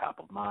 keeping it top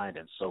of mind,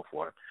 and so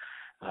forth.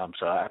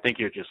 So I think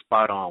you're just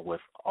spot on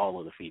with all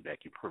of the feedback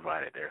you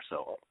provided there.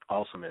 So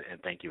awesome,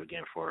 and thank you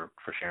again for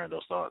sharing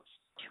those thoughts.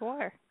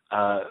 Sure.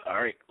 All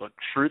right. Look,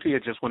 Shruti, I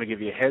just want to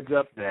give you a heads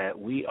up that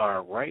we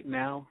are right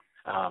now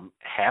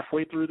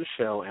halfway through the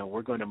show, and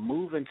we're going to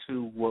move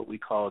into what we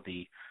call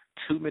the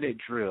 2-minute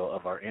drill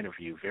of our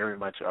interview, very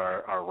much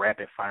our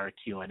rapid-fire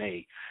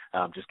Q&A.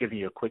 Just giving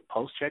you a quick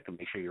pulse check to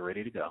make sure you're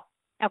ready to go.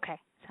 Okay,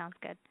 sounds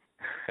good.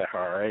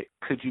 All right.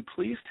 Could you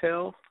please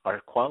tell our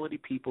quality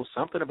people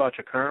something about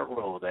your current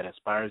role that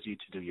inspires you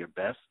to do your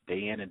best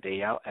day in and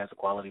day out as a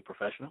quality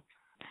professional?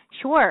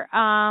 Sure.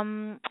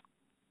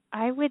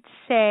 I would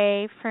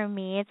say for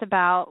me, it's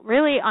about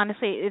really,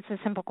 honestly, it's a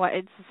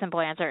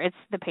simple answer. It's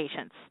the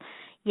patients,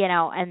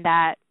 and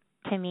that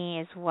to me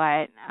is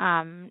what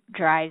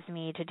drives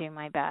me to do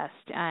my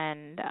best.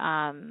 And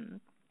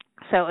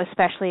so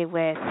especially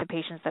with the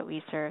patients that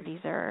we serve, these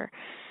are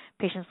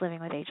patients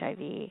living with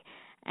HIV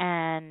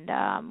and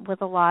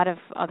with a lot of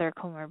other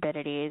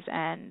comorbidities,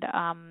 and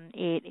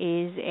it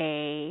is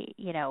a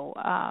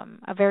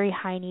very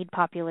high need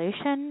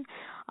population,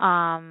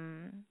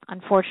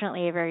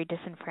 unfortunately a very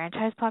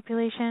disenfranchised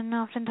population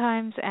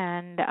oftentimes,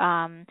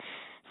 and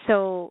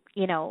so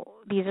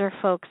these are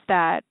folks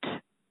that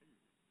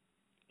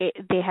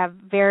they have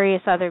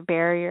various other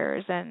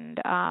barriers, and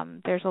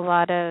there's a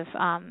lot of,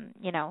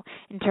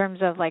 in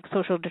terms of like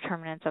social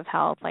determinants of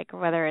health, like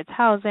whether it's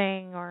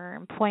housing or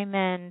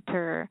employment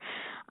or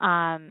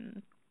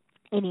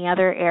any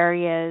other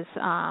areas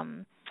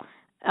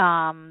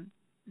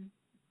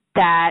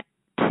that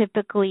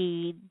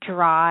typically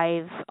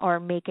drive or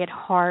make it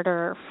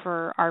harder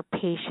for our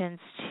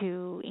patients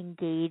to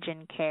engage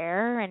in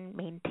care and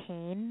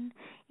maintain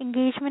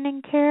engagement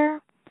in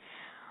care.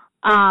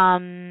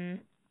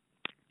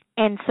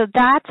 And so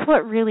that's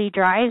what really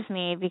drives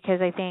me, because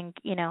I think,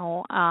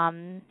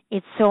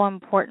 it's so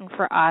important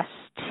for us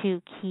to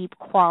keep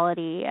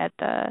quality at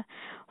the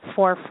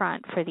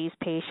forefront for these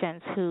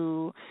patients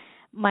who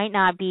might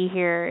not be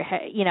here,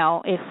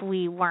 if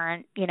we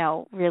weren't,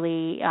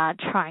 really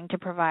trying to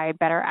provide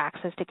better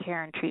access to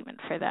care and treatment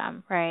for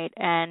them, right?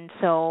 And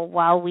so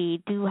while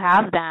we do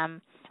have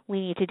them, we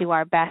need to do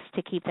our best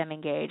to keep them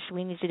engaged.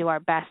 We need to do our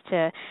best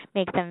to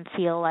make them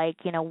feel like,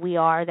 we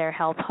are their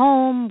health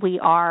home. We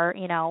are,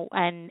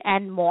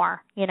 and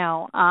more,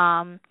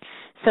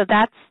 So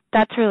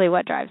that's really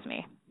what drives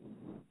me.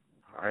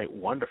 All right,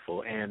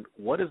 wonderful. And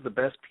what is the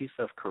best piece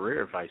of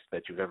career advice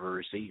that you've ever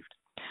received?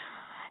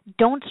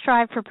 Don't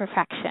strive for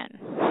perfection,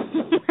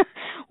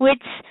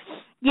 which,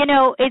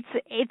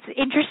 it's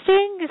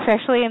interesting,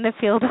 especially in the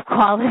field of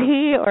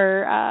quality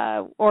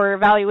or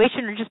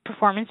evaluation or just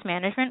performance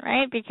management,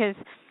 right? Because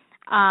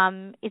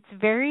it's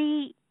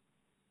very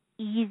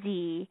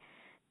easy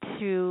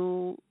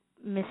to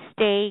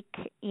mistake,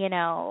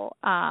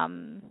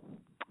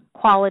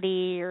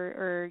 quality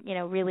or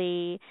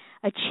really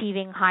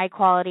achieving high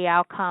quality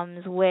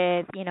outcomes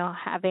with,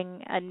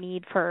 having a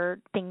need for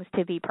things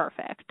to be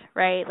perfect,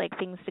 right? Like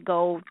things to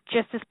go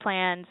just as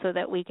planned so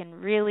that we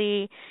can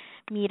really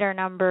meet our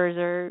numbers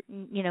or,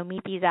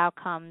 meet these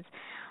outcomes.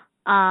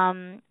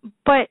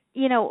 But,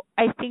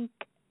 I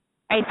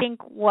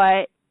think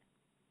what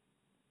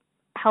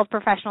health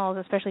professionals,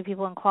 especially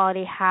people in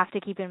quality, have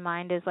to keep in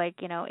mind is like,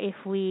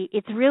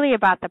 it's really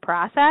about the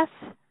process,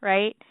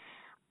 right?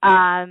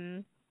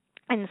 And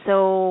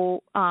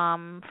so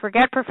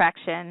forget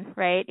perfection,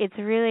 right? It's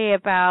really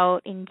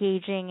about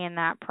engaging in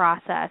that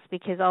process,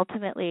 because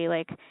ultimately,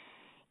 like,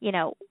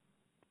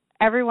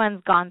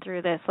 everyone's gone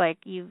through this. Like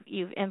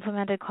you've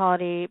implemented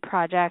quality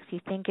projects, you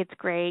think it's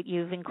great,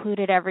 you've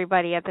included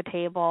everybody at the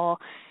table,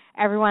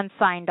 everyone's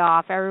signed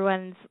off,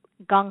 everyone's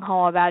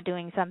gung-ho about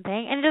doing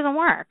something, and it doesn't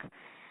work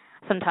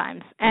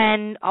sometimes,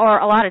 or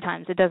a lot of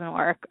times it doesn't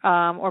work,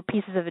 or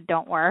pieces of it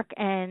don't work.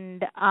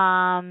 And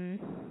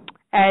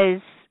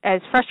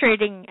as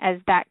frustrating as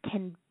that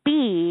can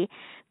be,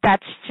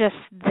 that's just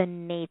the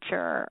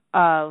nature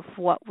of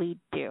what we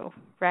do,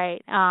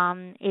 right?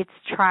 It's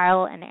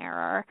trial and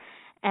error.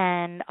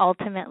 And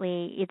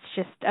ultimately, it's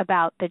just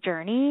about the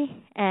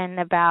journey and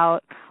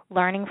about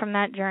learning from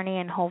that journey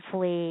and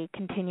hopefully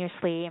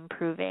continuously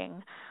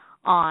improving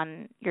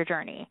on your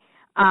journey.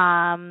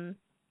 So,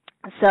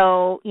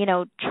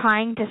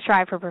 trying to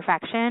strive for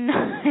perfection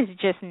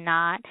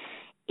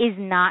is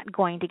not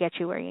going to get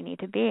you where you need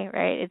to be,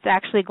 right? It's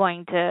actually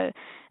going to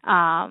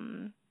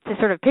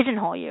sort of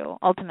pigeonhole you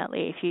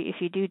ultimately if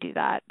you do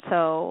that.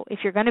 So if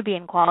you're going to be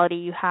in quality,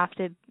 you have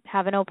to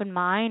have an open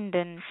mind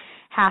and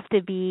have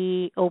to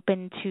be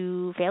open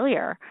to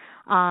failure,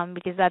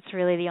 because that's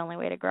really the only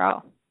way to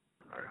grow.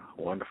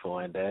 Wonderful,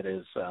 and that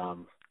is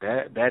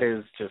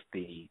just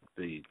the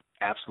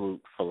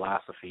absolute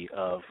philosophy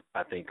of,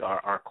 I think,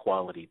 our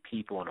quality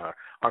people and our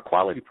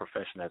quality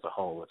profession as a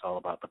whole. It's all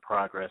about the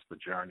progress, the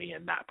journey,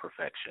 and not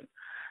perfection.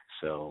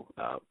 So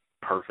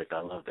perfect.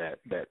 I love that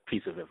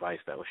piece of advice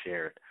that was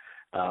shared.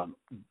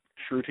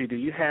 Shruti, do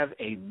you have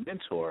a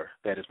mentor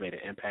that has made an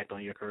impact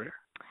on your career?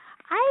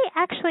 I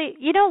actually,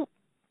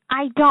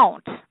 I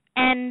don't.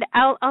 And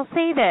I'll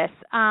say this.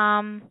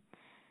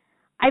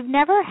 I've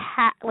never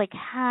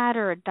had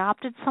or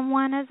adopted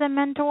someone as a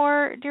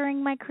mentor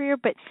during my career,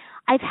 but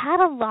I've had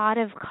a lot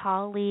of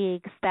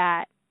colleagues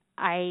that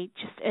I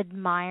just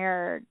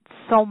admire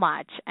so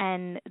much,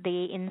 and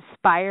they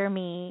inspire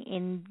me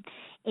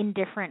in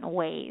different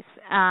ways.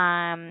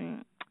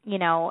 And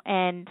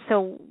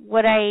so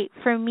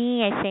for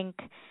me, I think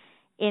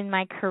in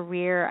my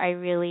career, I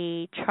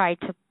really try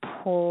to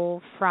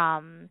pull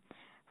from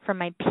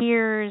my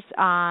peers,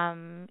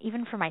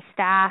 even from my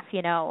staff,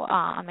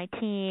 on my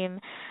team,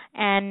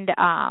 and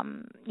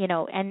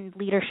and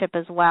leadership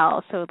as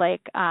well. So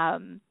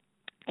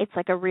it's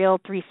like a real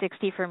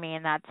 360 for me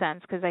in that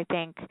sense, because I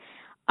think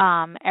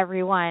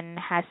everyone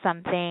has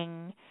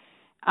something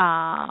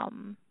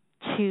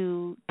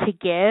to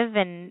give,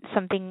 and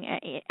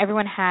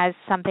everyone has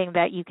something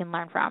that you can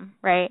learn from,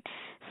 right?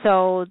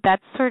 So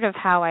that's sort of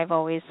how I've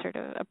always sort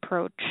of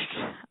approached.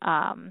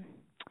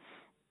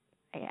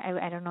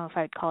 I don't know if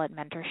I would call it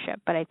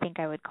mentorship, but I think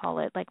I would call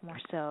it more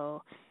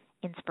so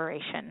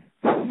inspiration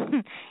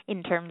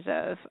in terms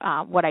of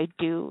what I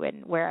do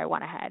and where I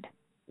want to head.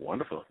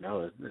 Wonderful.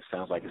 No, it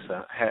sounds like it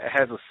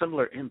has a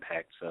similar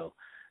impact, so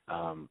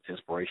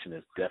inspiration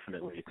is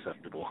definitely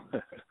acceptable.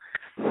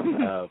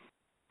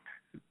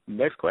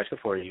 Next question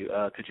for you.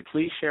 Could you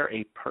please share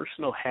a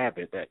personal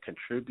habit that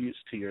contributes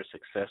to your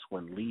success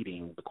when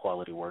leading the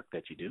quality work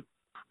that you do?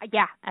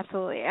 Yeah,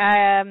 absolutely.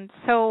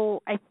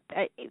 So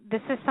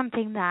this is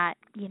something that,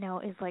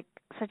 is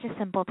such a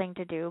simple thing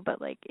to do, but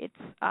it's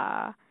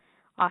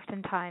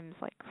oftentimes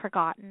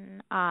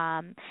forgotten.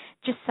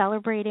 Just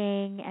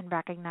celebrating and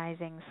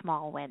recognizing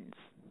small wins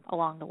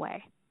along the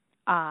way.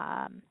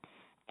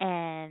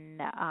 And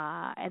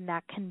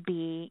that can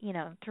be,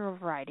 through a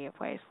variety of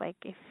ways. Like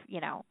if,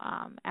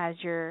 as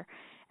you're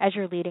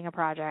leading a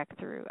project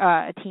through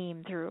a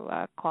team through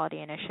a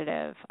quality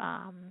initiative,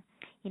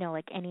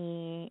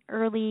 any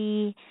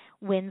early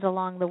wins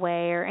along the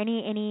way, or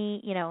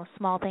any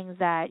small things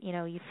that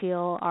you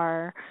feel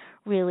are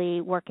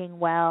really working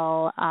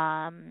well,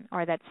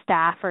 or that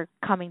staff are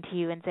coming to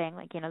you and saying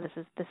this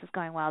is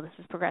going well, this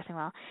is progressing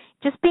well.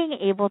 Just being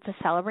able to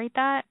celebrate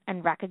that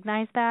and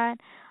recognize that.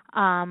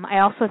 I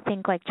also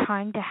think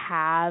trying to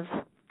have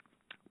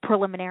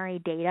preliminary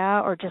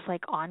data or just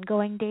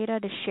ongoing data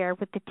to share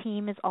with the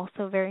team is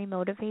also very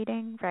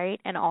motivating, right?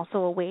 And also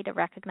a way to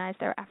recognize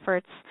their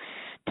efforts,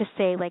 to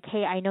say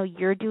hey, I know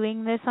you're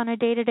doing this on a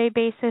day-to-day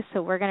basis,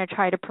 so we're going to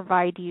try to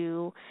provide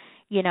you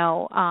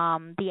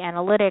the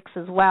analytics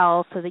as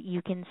well, so that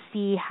you can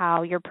see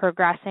how you're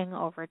progressing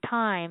over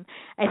time.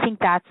 I think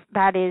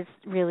that is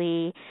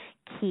really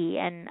key.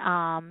 And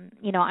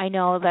I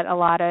know that a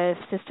lot of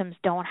systems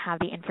don't have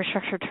the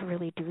infrastructure to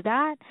really do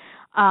that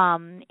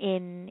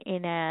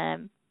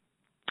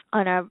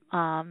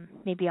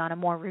maybe on a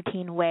more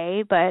routine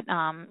way, but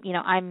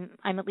I'm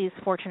at least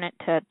fortunate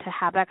to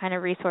have that kind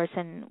of resource,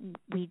 and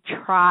we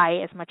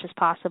try as much as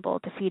possible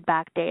to feed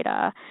back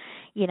data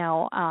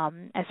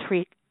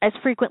as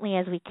frequently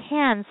as we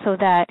can, so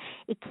that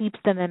it keeps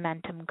the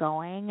momentum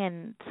going,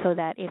 and so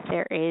that if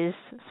there is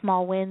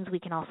small wins, we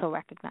can also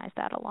recognize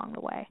that along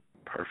the way.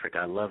 Perfect.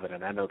 I love it,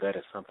 and I know that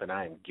is something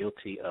I am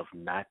guilty of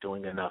not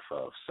doing enough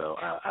of, so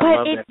I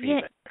love that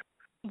feedback.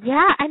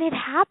 Yeah, and it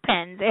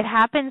happens. It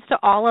happens to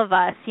all of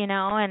us,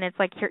 and it's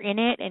you're in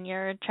it and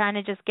you're trying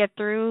to just get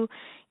through,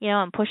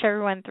 and push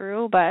everyone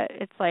through, but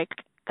it's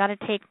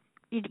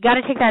you got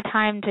to take that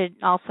time to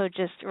also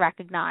just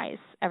recognize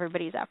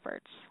everybody's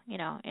efforts,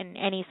 in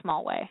any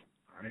small way.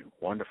 All right,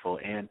 wonderful.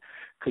 And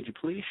could you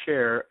please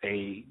share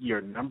your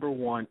number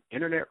one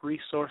internet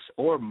resource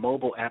or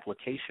mobile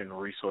application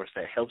resource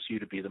that helps you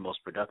to be the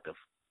most productive?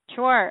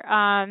 Sure.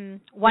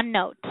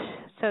 OneNote.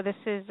 So this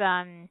is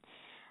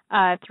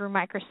through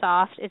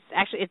Microsoft.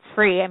 It's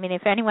free. I mean,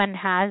 if anyone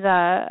has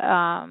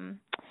a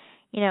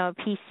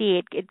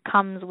PC, it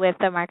comes with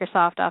the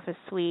Microsoft Office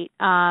suite.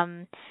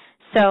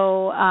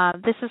 So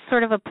this is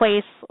sort of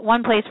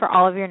one place for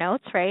all of your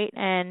notes, right?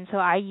 And so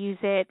I use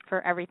it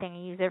for everything. I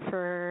use it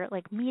for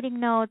meeting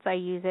notes. I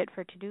use it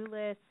for to-do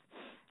lists.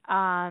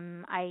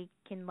 I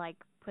can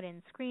put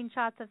in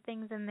screenshots of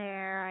things in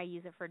there. I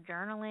use it for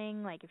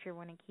journaling, if you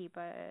want to keep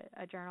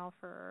a journal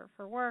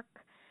for work,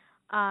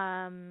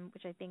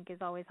 which I think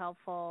is always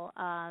helpful.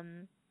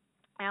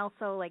 I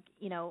also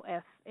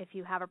if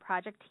you have a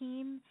project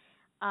team,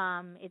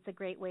 it's a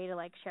great way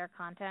to share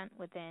content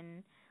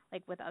within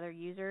with other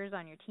users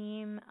on your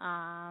team.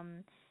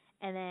 And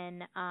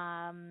then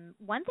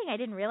one thing I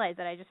didn't realize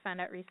that I just found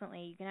out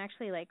recently, you can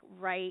actually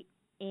write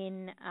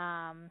in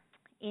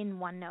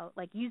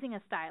OneNote, using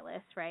a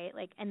stylus, right?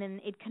 And then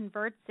it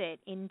converts it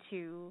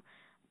into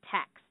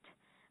text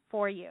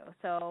for you.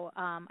 So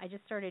I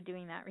just started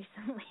doing that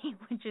recently,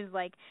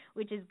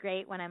 which is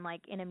great when I'm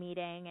in a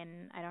meeting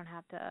and I don't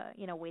have to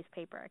waste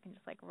paper. I can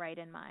just write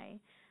in my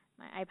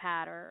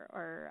iPad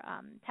or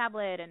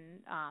tablet, and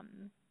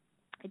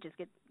it just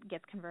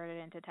gets converted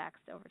into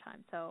text over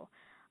time. So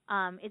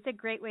it's a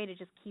great way to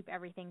just keep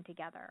everything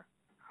together.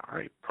 All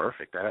right,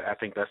 perfect. I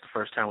think that's the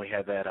first time we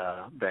had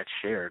that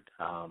shared.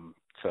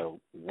 So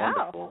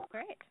wonderful. Oh,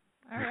 great.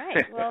 All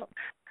right. Well,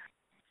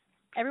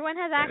 everyone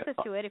has access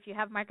to it if you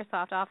have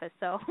Microsoft Office,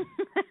 so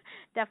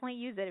definitely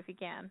use it if you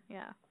can.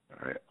 Yeah.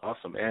 All right,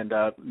 awesome. And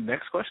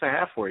next question I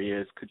have for you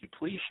is, could you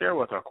please share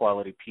with our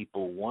quality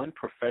people one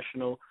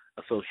professional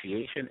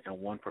association and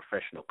one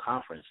professional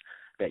conference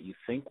that you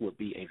think would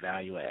be a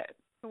value add?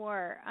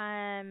 Sure.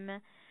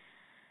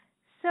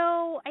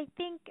 So I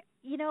think,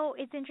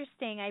 it's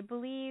interesting. I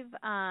believe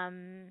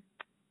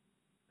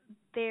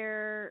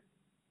there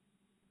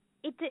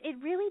it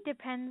really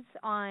depends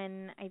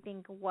on, I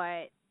think,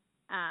 what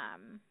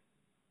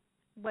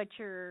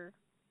you're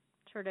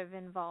sort of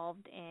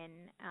involved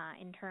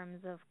in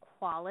terms of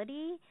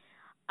quality.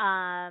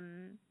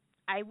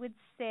 I would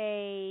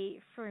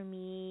say for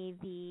me,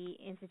 the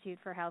Institute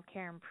for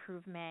Healthcare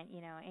Improvement,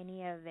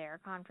 any of their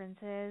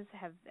conferences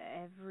have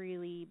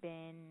really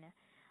been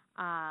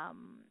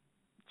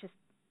just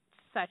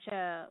such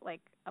a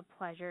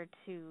pleasure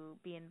to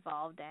be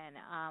involved in.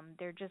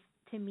 They're just,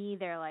 to me,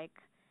 they're like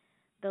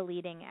the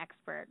leading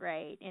expert,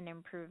 right, in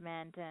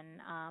improvement,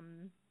 and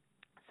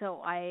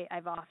so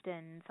I've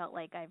often felt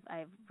like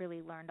I've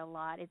really learned a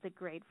lot. It's a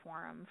great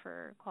forum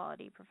for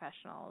quality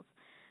professionals.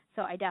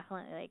 So I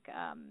definitely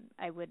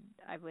I would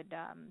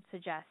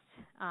suggest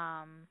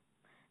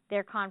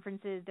their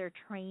conferences, their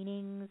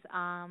trainings.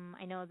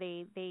 I know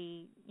they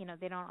they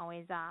don't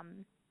always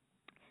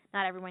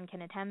not everyone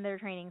can attend their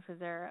trainings because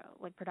they're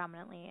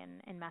predominantly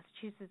in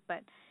Massachusetts,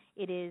 but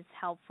it is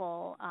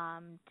helpful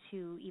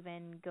to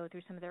even go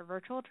through some of their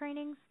virtual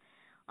trainings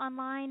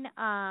online,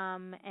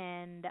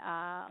 and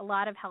a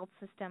lot of health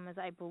systems,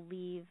 I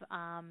believe,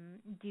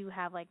 do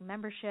have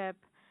membership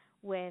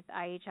with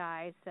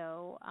IHI,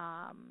 so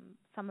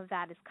some of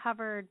that is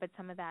covered, but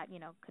some of that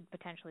could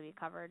potentially be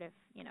covered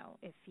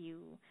if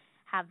you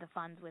have the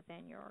funds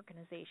within your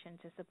organization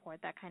to support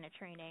that kind of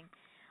training.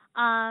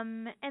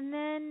 And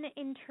then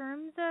in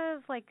terms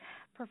of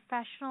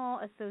professional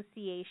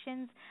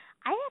associations,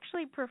 I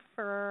actually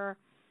prefer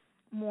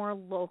more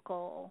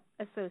local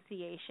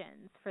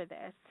associations for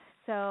this.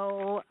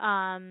 So,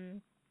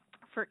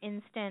 for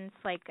instance,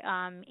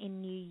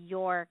 in New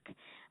York,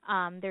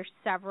 there's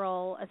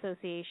several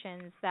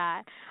associations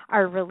that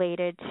are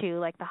related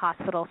to the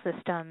hospital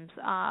systems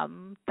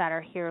that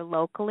are here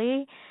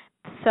locally.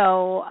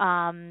 So,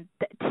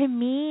 to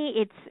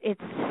me,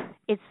 it's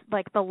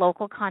the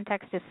local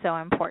context is so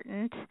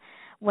important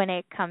when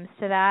it comes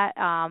to that.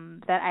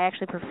 That I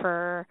actually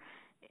prefer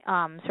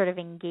sort of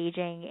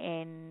engaging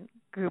in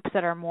groups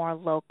that are more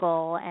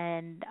local,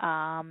 and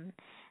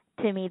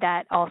to me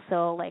that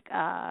also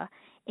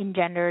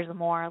engenders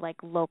more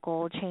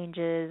local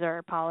changes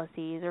or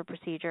policies or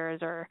procedures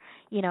or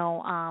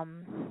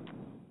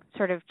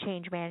sort of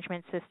change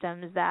management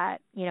systems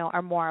that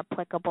are more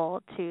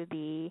applicable to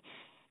the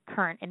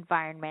current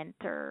environment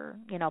or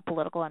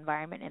political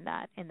environment in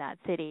that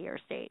city or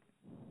state.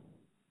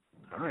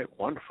 All right,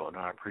 wonderful. No,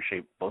 I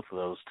appreciate both of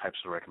those types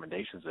of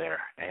recommendations there.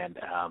 And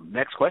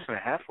next question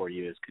I have for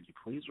you is, could you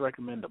please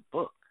recommend a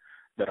book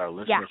that our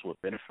listeners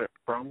would benefit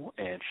from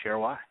and share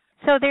why?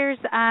 So there's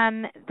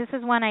this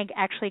is one I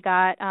actually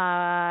got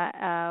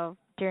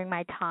during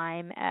my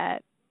time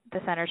at the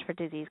Centers for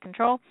Disease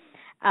Control.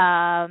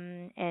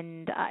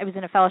 And I was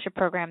in a fellowship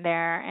program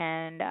there,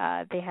 and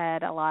they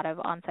had a lot of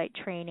on-site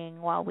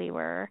training while we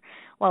were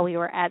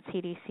at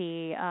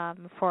CDC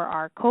for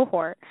our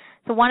cohort.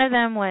 So one of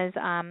them was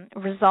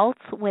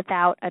Results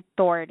Without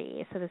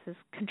Authority. So this is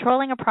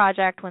controlling a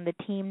project when the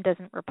team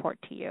doesn't report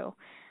to you.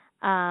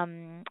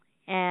 And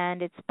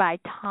it's by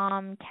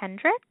Tom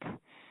Kendrick.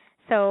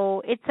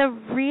 So it's a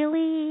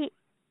really,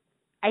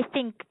 I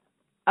think,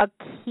 a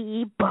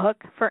key book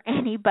for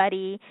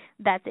anybody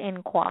that's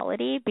in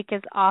quality,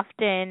 because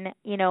often,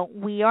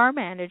 we are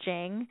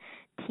managing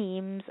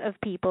teams of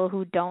people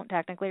who don't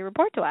technically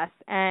report to us.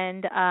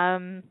 And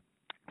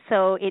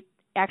so it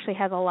actually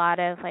has a lot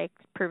of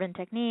proven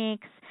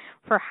techniques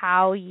for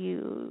how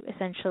you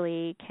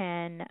essentially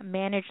can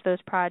manage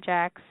those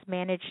projects,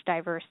 manage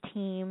diverse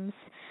teams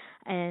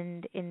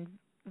and in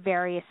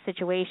various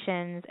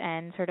situations,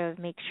 and sort of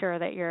make sure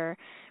that you're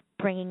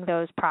bringing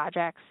those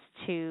projects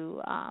to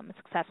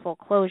successful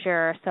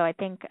closure. So I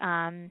think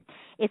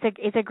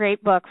it's a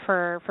great book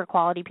for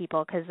quality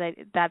people, because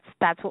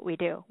that's what we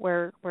do.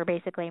 We're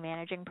basically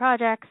managing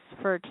projects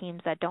for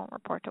teams that don't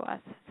report to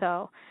us.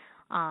 So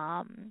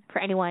for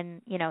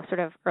anyone sort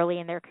of early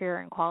in their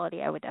career in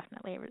quality, I would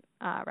definitely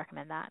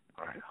recommend that.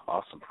 All right,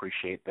 awesome.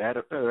 Appreciate that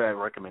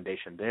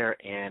recommendation there.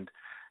 And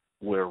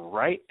we're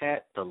right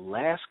at the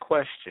last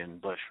question,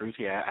 but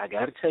Shruti, I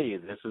got to tell you,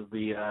 this is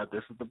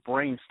the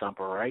brain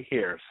stumper right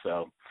here.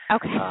 So,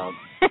 okay.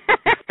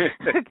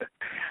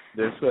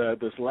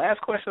 This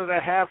last question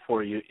that I have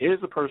for you is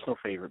a personal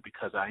favorite,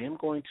 because I am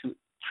going to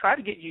try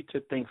to get you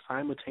to think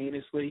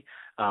simultaneously,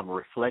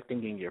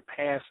 reflecting in your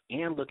past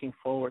and looking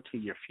forward to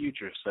your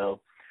future. So,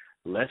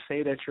 let's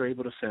say that you're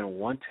able to send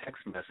one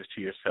text message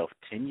to yourself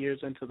 10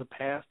 years into the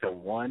past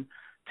and one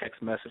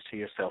text message to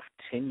yourself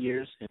 10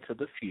 years into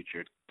the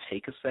future.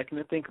 take a second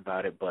to think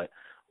about it, but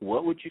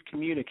what would you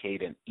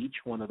communicate in each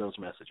one of those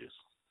messages?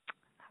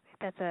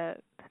 That's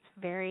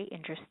very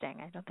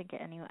interesting. I don't think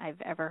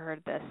I've ever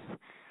heard this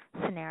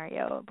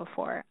scenario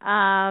before.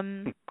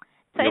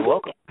 You're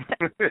welcome.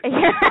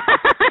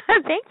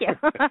 Thank you.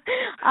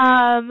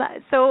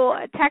 So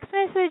a text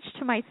message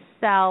to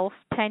myself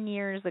 10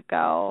 years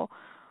ago,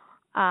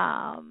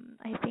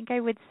 I think I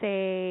would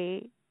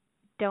say,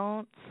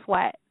 don't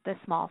sweat the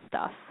small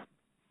stuff.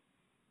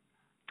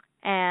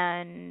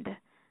 And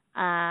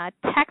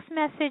text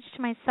message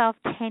to myself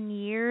 10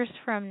 years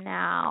from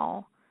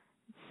now,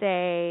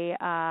 say,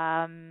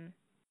 I'm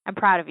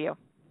proud of you.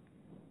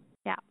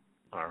 Yeah.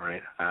 All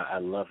right. I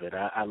love it.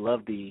 I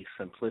love the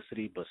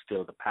simplicity, but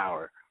still the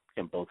power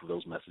in both of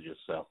those messages.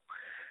 So,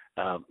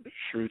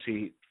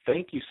 Shruti,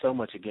 thank you so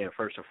much again,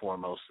 first and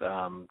foremost.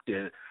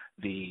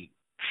 The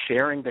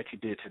sharing that you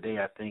did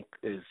today, I think,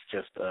 is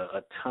just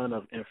a ton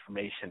of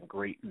information,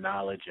 great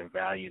knowledge and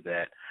value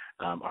that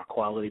our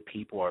quality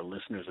people, our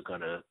listeners are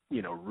going to,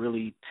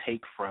 really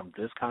take from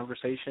this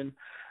conversation.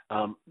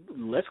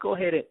 Let's go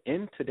ahead and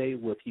end today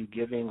with you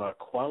giving our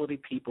quality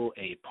people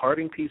a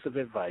parting piece of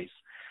advice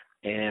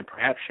and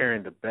perhaps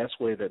sharing the best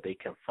way that they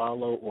can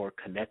follow or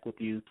connect with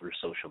you through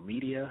social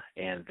media,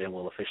 and then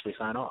we'll officially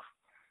sign off.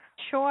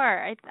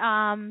 Sure.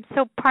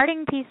 So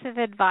parting piece of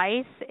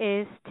advice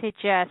is to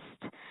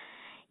just,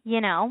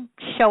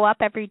 show up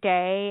every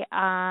day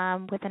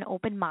with an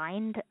open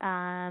mind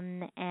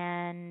and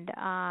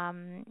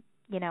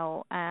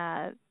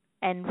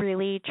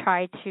really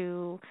try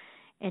to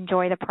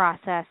enjoy the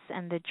process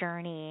and the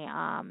journey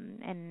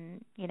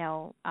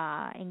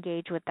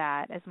engage with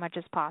that as much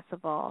as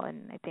possible.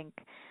 And I think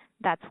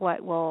that's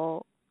what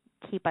will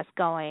keep us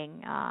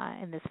going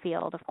in this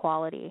field of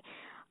quality.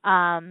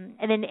 And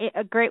then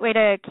a great way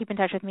to keep in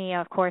touch with me,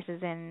 of course, is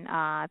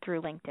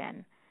through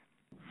LinkedIn.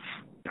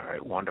 All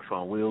right,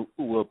 wonderful.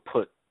 We'll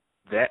put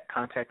that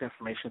contact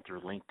information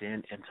through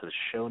LinkedIn into the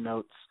show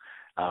notes.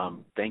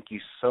 Thank you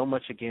so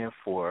much again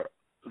for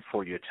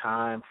your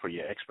time, for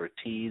your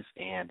expertise,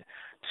 and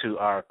to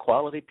our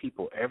quality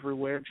people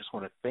everywhere. Just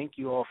want to thank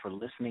you all for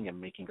listening and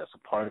making us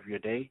a part of your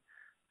day.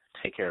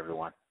 Take care,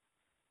 everyone.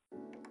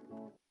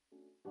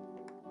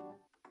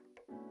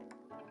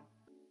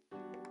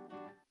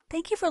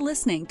 Thank you for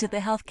listening to the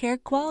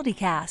Healthcare Quality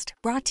Cast,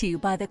 brought to you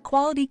by the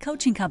Quality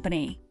Coaching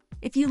Company.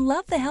 If you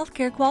love the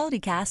Healthcare Quality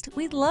Cast,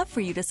 we'd love for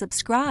you to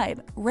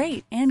subscribe,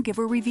 rate, and give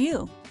a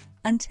review.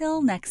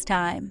 Until next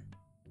time.